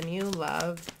from the new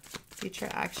love. Future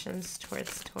actions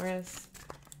towards Taurus.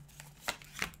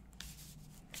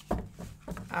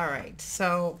 All right,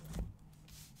 so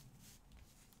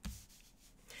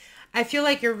I feel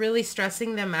like you're really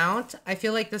stressing them out. I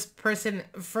feel like this person,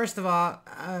 first of all,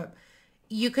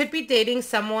 you could be dating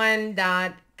someone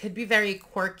that could be very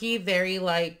quirky, very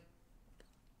like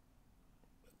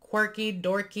quirky,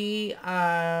 dorky,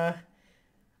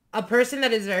 a person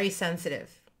that is very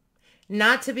sensitive.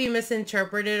 Not to be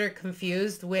misinterpreted or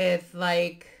confused with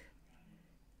like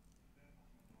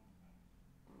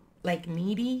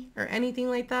needy or anything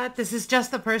like that. This is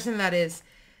just a person that is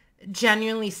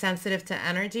genuinely sensitive to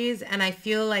energies, and I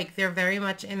feel like they're very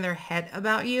much in their head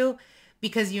about you,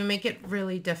 because you make it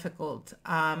really difficult.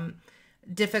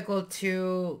 Difficult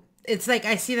to, it's like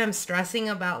I see them stressing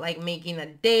about like making a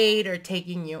date or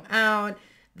taking you out.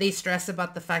 They stress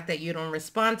about the fact that you don't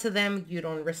respond to them. You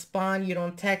don't respond. You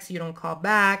don't text. You don't call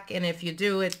back. And if you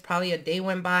do, it's probably a day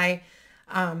went by.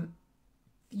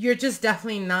 You're just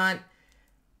definitely not,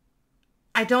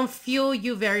 I don't feel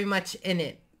you very much in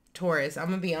it, Taurus. I'm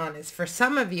going to be honest. For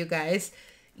some of you guys,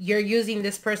 you're using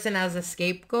this person as a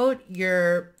scapegoat.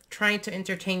 You're trying to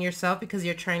entertain yourself because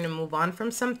you're trying to move on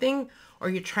from something, or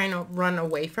you're trying to run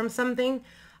away from something.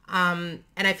 And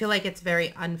I feel like it's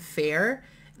very unfair.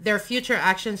 Their future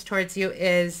actions towards you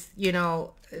is,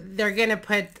 they're going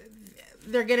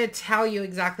to tell you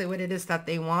exactly what it is that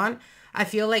they want. I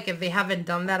feel like if they haven't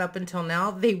done that up until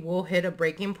now, they will hit a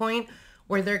breaking point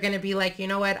where they're going to be like, you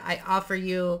know what, I offer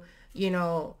you, you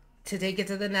know, to take it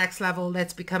to the next level,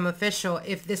 let's become official.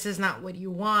 If this is not what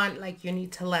you want, like, you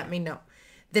need to let me know.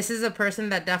 This is a person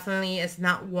that definitely is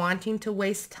not wanting to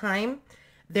waste time.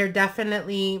 They're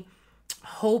definitely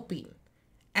hoping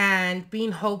and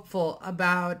being hopeful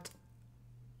about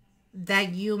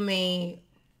that you may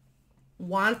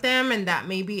want them, and that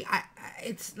maybe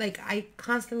it's like I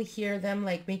constantly hear them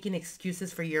like making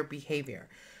excuses for your behavior.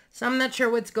 So I'm not sure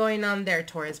what's going on there,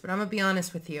 Taurus, but I'm gonna be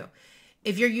honest with you.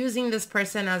 If you're using this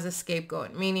person as a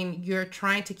scapegoat, meaning you're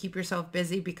trying to keep yourself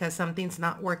busy because something's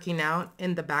not working out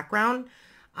in the background,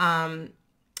 and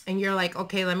you're like,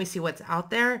 okay, let me see what's out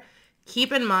there.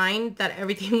 Keep in mind that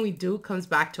everything we do comes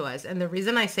back to us. And the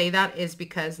reason I say that is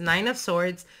because Nine of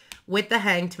Swords with the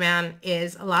Hanged Man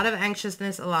is a lot of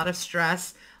anxiousness, a lot of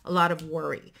stress, a lot of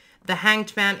worry. The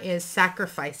Hanged Man is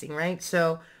sacrificing, right?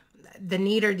 So the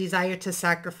need or desire to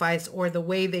sacrifice, or the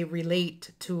way they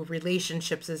relate to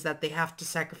relationships, is that they have to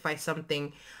sacrifice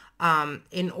something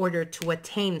in order to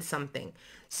attain something.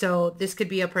 So this could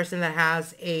be a person that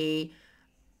has a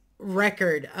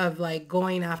record of like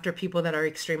going after people that are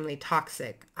extremely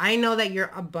toxic. I know that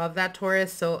you're above that,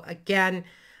 Taurus. So again,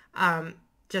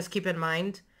 just keep in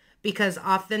mind, because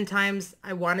oftentimes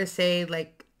I want to say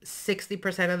like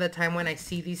 60% of the time when I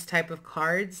see these type of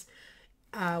cards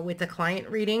with the client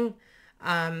reading,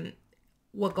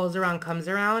 what goes around comes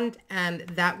around, and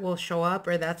that will show up,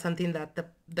 or that's something that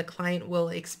the client will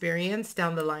experience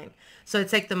down the line. So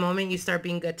it's like the moment you start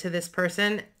being good to this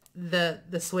person, the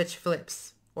switch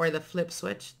flips, or the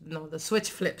switch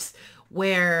flips,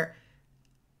 where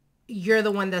you're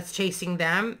the one that's chasing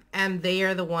them and they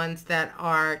are the ones that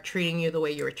are treating you the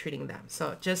way you were treating them.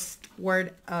 So just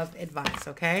word of advice,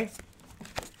 okay?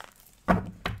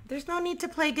 There's no need to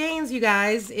play games, you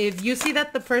guys. If you see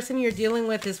that the person you're dealing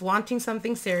with is wanting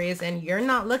something serious and you're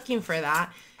not looking for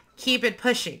that, keep it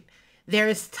pushing.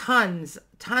 There's tons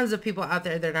of people out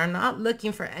there that are not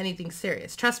looking for anything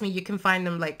serious. Trust me, you can find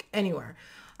them like anywhere.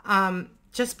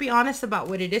 Just be honest about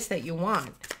what it is that you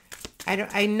want.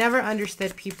 I never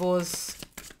understood people's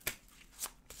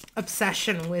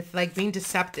obsession with like being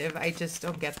deceptive. I just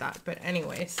don't get that. But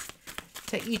anyways,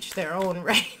 to each their own,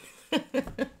 right?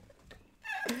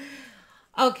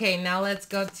 Okay, now let's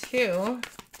go to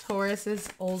Taurus's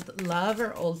old love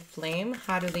or old flame.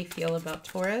 How do they feel about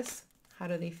Taurus? How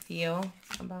do they feel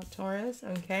about Taurus?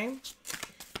 Okay.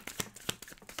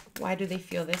 Why do they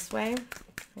feel this way?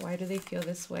 Why do they feel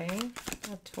this way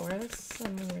about Taurus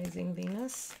and raising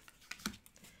Venus?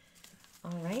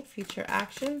 All right, future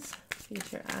actions,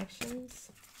 future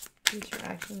actions, future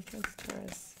actions against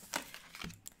Taurus.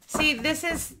 See, this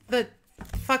is the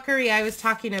fuckery I was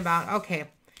talking about. Okay,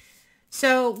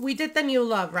 so we did the new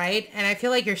love, right? And I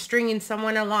feel like you're stringing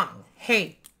someone along.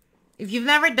 Hey, if you've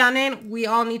never done it, we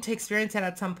all need to experience it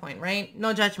at some point, right?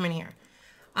 No judgment here.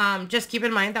 Just keep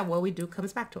in mind that what we do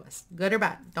comes back to us. Good or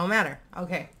bad, don't matter.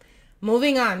 Okay,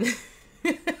 moving on.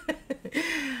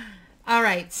 All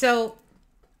right, so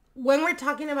when we're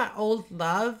talking about old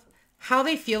love, how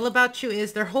they feel about you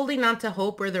is they're holding on to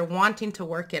hope, or they're wanting to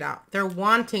work it out. They're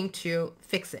wanting to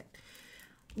fix it.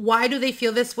 Why do they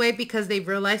feel this way? Because they've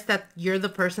realized that you're the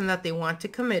person that they want to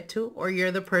commit to, or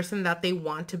you're the person that they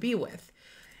want to be with.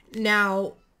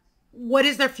 Now, what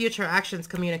is their future actions?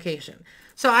 Communication.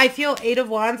 So I feel 8 of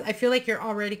Wands. I feel like you're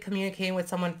already communicating with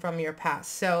someone from your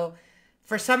past. So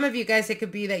for some of you guys, it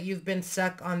could be that you've been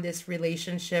stuck on this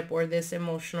relationship or this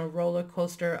emotional roller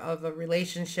coaster of a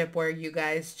relationship where you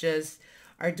guys just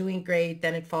are doing great,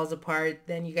 then it falls apart,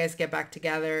 then you guys get back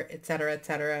together, etc.,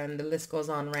 etc., and the list goes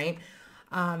on, right?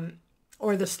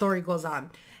 Or the story goes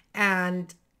on.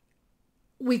 And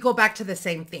we go back to the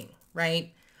same thing,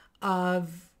 right?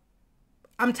 Of,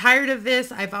 I'm tired of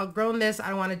this. I've outgrown this. I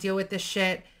don't want to deal with this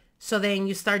shit. So then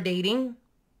you start dating,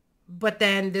 but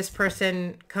then this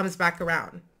person comes back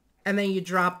around, and then you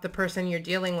drop the person you're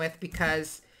dealing with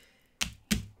because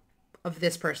of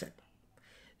this person.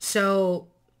 So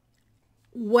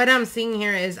what I'm seeing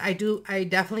here is I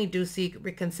definitely do seek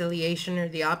reconciliation, or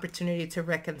the opportunity to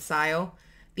reconcile,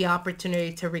 the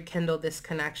opportunity to rekindle this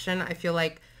connection. I feel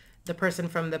like the person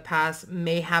from the past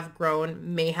may have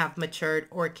grown, may have matured,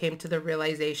 or came to the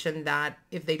realization that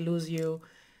if they lose you,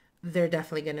 they're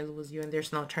definitely going to lose you and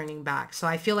there's no turning back. So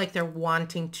I feel like they're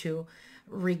wanting to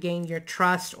regain your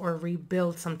trust or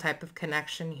rebuild some type of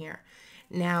connection here.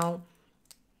 Now,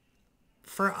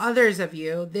 for others of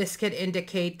you, this could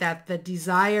indicate that the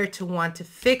desire to want to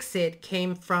fix it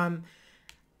came from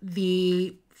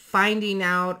the finding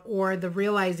out or the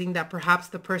realizing that perhaps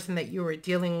the person that you were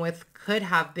dealing with could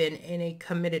have been in a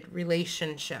committed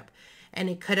relationship, and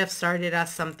it could have started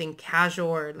as something casual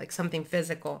or like something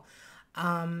physical.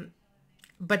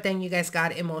 But then you guys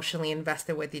got emotionally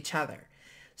invested with each other.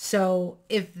 So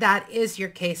if that is your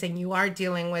case and you are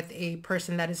dealing with a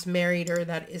person that is married or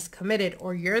that is committed,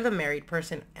 or you're the married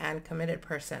person and committed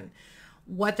person,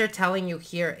 what they're telling you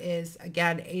here is,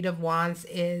 again, Eight of Wands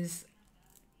is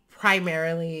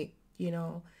primarily, you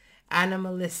know,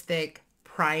 animalistic,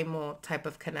 primal type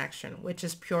of connection, which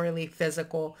is purely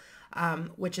physical,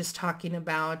 which is talking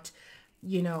about,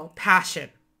 you know, passion.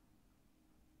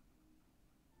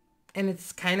 And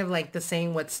it's kind of like the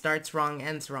saying, what starts wrong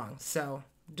ends wrong. So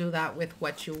do that with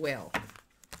what you will.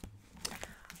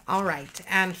 All right.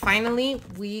 And finally,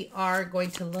 we are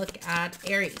going to look at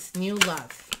Aries, new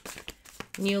love.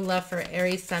 New love for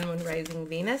Aries, Sun, Moon, Rising,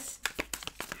 Venus.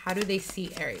 How do they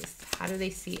see Aries? How do they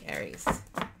see Aries?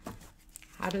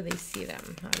 How do they see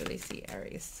them? How do they see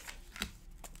Aries?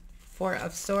 Four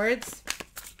of Swords.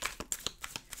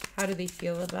 How do they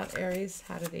feel about Aries?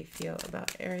 How do they feel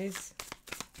about Aries?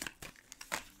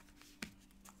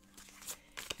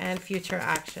 And future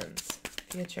actions.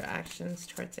 Future actions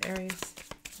towards Aries.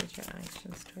 Future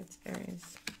actions towards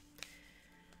Aries.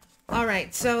 All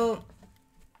right, so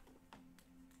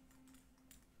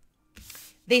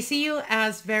they see you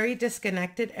as very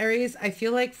disconnected, Aries. I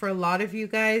feel like for a lot of you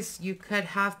guys, you could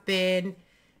have been,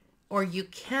 or you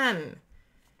can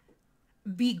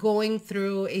be going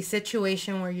through a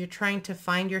situation where you're trying to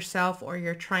find yourself or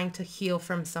you're trying to heal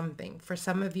from something. For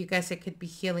some of you guys, it could be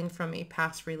healing from a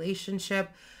past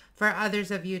relationship. For others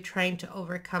of you, trying to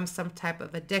overcome some type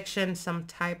of addiction, some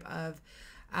type of,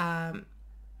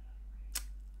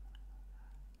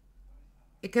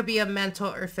 it could be a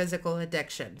mental or physical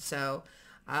addiction. So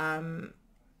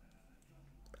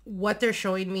what they're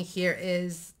showing me here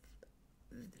is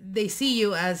they see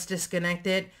you as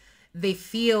disconnected. They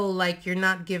feel like you're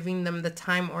not giving them the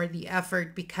time or the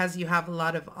effort because you have a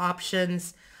lot of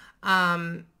options.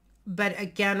 But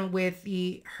again, with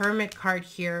the Hermit card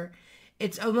here,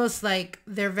 it's almost like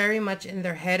they're very much in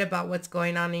their head about what's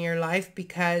going on in your life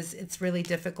because it's really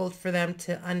difficult for them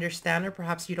to understand, or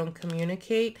perhaps you don't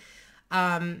communicate.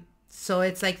 So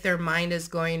it's like their mind is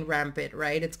going rampant,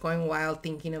 right? It's going wild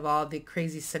thinking of all the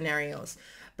crazy scenarios.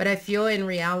 But I feel in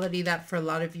reality that for a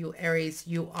lot of you, Aries,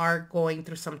 you are going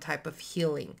through some type of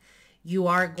healing. You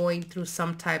are going through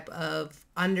some type of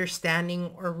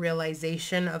understanding or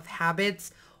realization of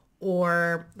habits,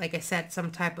 or like I said,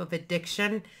 some type of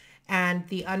addiction, and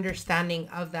the understanding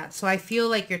of that. So I feel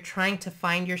like you're trying to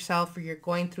find yourself, or you're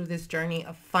going through this journey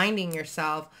of finding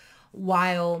yourself,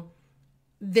 while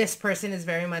this person is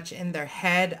very much in their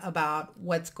head about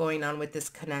what's going on with this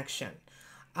connection.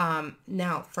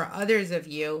 Now, for others of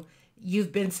you,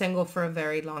 you've been single for a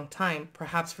very long time.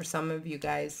 Perhaps for some of you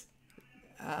guys,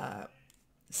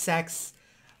 sex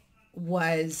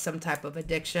was some type of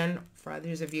addiction. For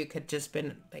others of you, it could just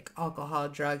been like alcohol,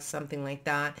 drugs, something like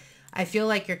that. I feel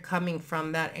like you're coming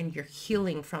from that and you're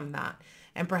healing from that.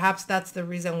 And perhaps that's the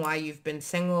reason why you've been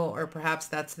single, or perhaps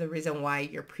that's the reason why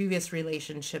your previous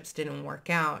relationships didn't work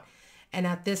out. And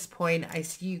at this point, I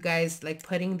see you guys like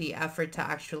putting the effort to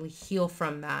actually heal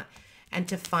from that and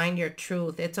to find your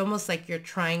truth. It's almost like you're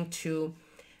trying to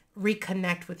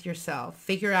reconnect with yourself,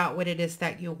 figure out what it is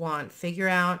that you want, figure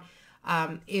out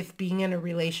if being in a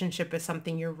relationship is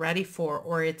something you're ready for,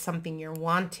 or it's something you're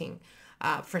wanting.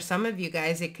 For some of you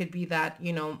guys, it could be that,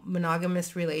 you know,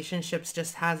 monogamous relationships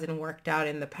just hasn't worked out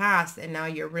in the past. And now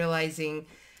you're realizing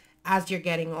as you're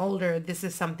getting older, this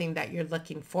is something that you're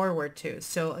looking forward to.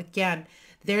 So again,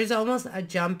 there's almost a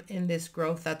jump in this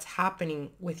growth that's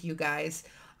happening with you guys.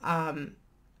 And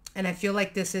I feel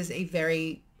like this is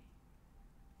it's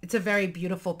a very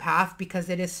beautiful path, because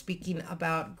it is speaking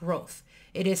about growth.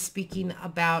 It is speaking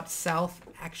about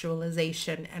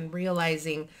self-actualization and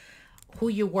realizing who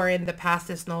you were in the past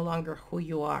is no longer who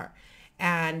you are.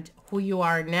 And who you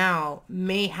are now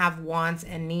may have wants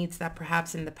and needs that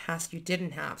perhaps in the past you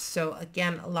didn't have. So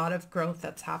again, a lot of growth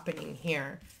that's happening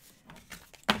here.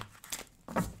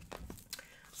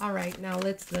 All right, now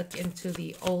let's look into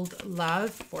the old love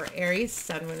for Aries,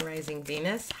 Sun, Moon, Rising,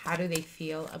 Venus. How do they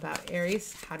feel about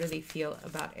Aries? How do they feel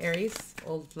about Aries,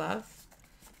 old love?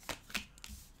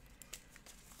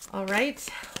 All right,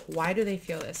 why do they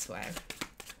feel this way?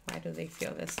 Why do they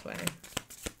feel this way?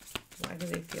 Why do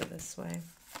they feel this way?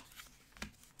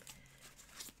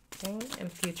 Okay,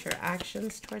 and future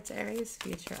actions towards Aries.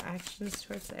 Future actions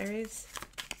towards Aries.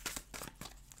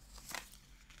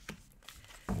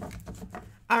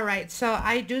 All right, so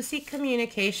I do see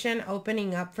communication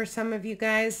opening up for some of you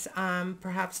guys.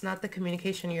 Perhaps not the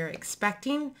communication you're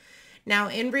expecting. Now,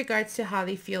 in regards to how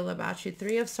they feel about you,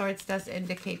 Three of Swords does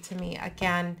indicate to me,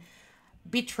 again,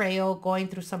 betrayal, going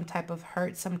through some type of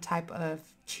hurt, some type of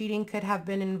cheating could have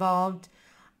been involved.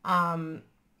 And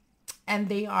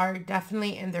they are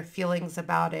definitely in their feelings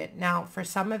about it. Now, for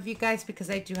some of you guys, because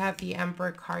I do have the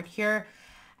Emperor card here,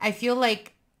 I feel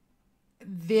like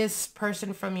this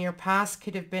person from your past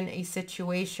could have been a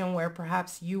situation where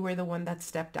perhaps you were the one that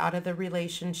stepped out of the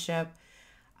relationship.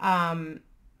 And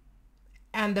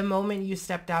the moment you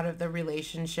stepped out of the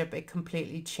relationship, it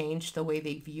completely changed the way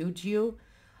they viewed you.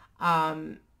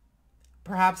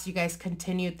 Perhaps you guys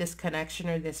continued this connection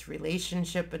or this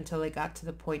relationship until it got to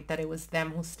the point that it was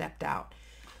them who stepped out.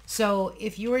 So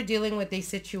if you were dealing with a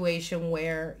situation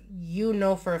where you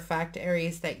know for a fact,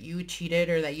 Aries, that you cheated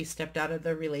or that you stepped out of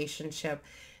the relationship,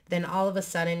 then all of a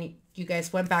sudden you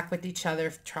guys went back with each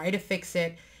other, tried to fix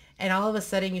it, and all of a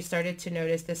sudden you started to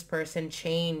notice this person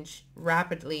change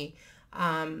rapidly,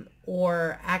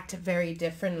 or act very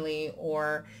differently,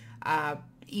 or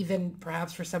even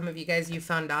perhaps for some of you guys, you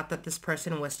found out that this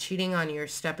person was cheating on you or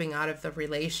stepping out of the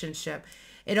relationship.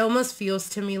 It almost feels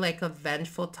to me like a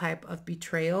vengeful type of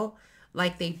betrayal,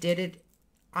 like they did it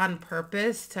on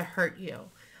purpose to hurt you.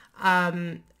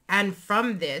 And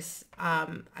from this,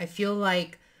 I feel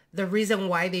like the reason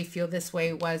why they feel this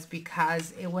way was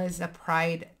because it was a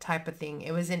pride type of thing.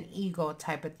 It was an ego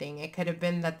type of thing. It could have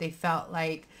been that they felt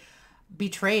like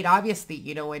betrayed. Obviously,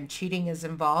 you know, when cheating is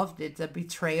involved, it's a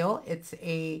betrayal. It's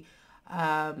a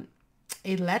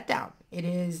letdown. It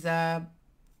is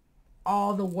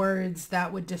all the words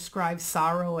that would describe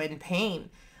sorrow and pain.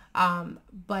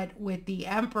 But with the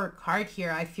Emperor card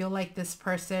here, I feel like this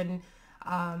person,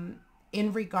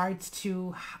 in regards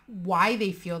to why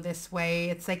they feel this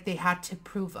way, it's like they had to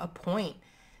prove a point.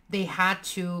 They had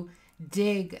to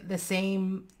dig the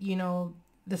same, you know,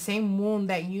 the same wound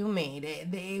that you made.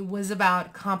 It was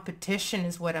about competition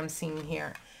is what I'm seeing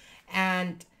here.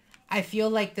 And I feel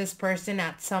like this person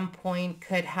at some point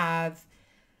could have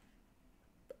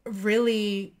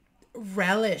really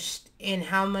relished in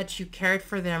how much you cared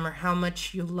for them or how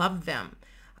much you loved them,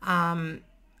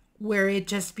 where it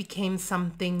just became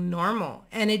something normal.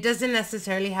 And it doesn't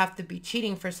necessarily have to be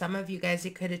cheating. For some of you guys,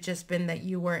 it could have just been that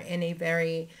you were in a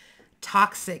very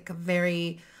toxic,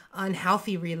 very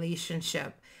unhealthy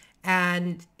relationship.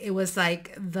 And it was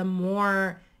like the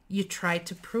more you tried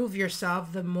to prove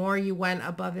yourself, the more you went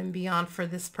above and beyond for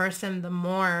this person, the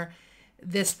more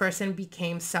this person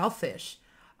became selfish.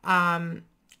 And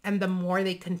the more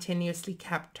they continuously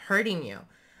kept hurting you.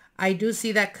 I do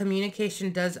see that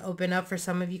communication does open up for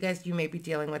some of you guys. You may be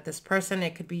dealing with this person.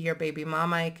 It could be your baby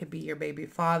mama. It could be your baby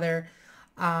father.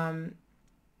 But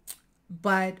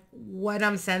what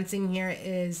I'm sensing here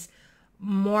is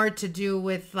more to do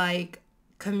with like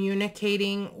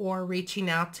communicating or reaching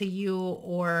out to you,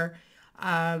 or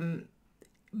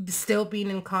still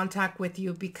being in contact with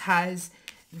you, because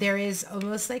there is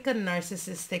almost like a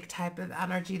narcissistic type of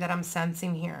energy that I'm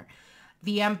sensing here.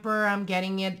 The Emperor, I'm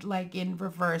getting it like in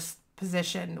reverse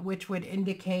position, which would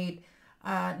indicate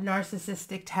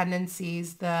narcissistic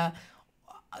tendencies.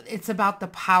 It's about the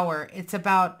power. It's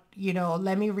about, you know,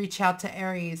 let me reach out to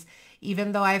Aries.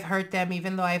 Even though I've hurt them,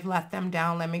 even though I've let them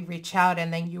down, let me reach out.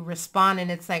 And then you respond and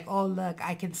it's like, oh, look,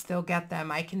 I can still get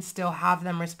them. I can still have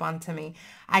them respond to me.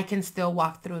 I can still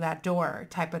walk through that door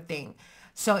type of thing.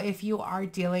 So if you are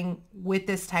dealing with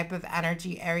this type of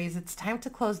energy, Aries, it's time to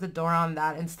close the door on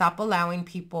that and stop allowing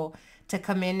people to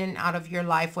come in and out of your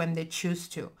life when they choose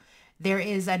to. There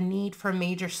is a need for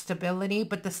major stability,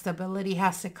 but the stability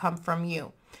has to come from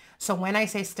you. So when I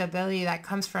say stability that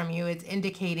comes from you, it's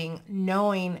indicating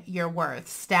knowing your worth,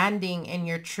 standing in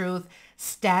your truth,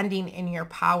 standing in your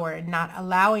power, and not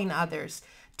allowing others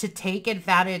to take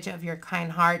advantage of your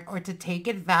kind heart or to take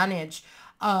advantage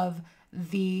of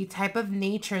the type of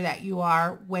nature that you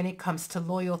are when it comes to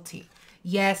loyalty.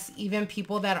 Yes, even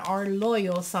people that are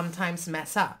loyal sometimes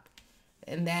mess up.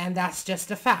 And then that's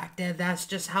just a fact. And that's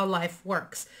just how life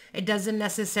works. It doesn't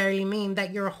necessarily mean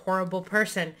that you're a horrible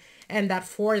person and that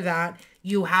for that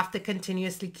you have to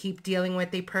continuously keep dealing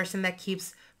with a person that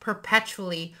keeps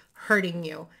perpetually hurting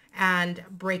you and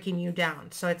breaking you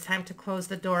down. So it's time to close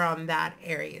the door on that,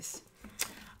 Aries.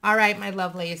 All right, my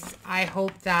lovelies, I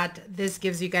hope that this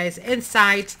gives you guys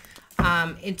insight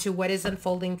into what is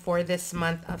unfolding for this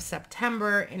month of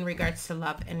September in regards to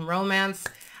love and romance.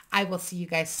 I will see you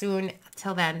guys soon.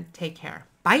 Till then, take care.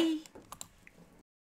 Bye.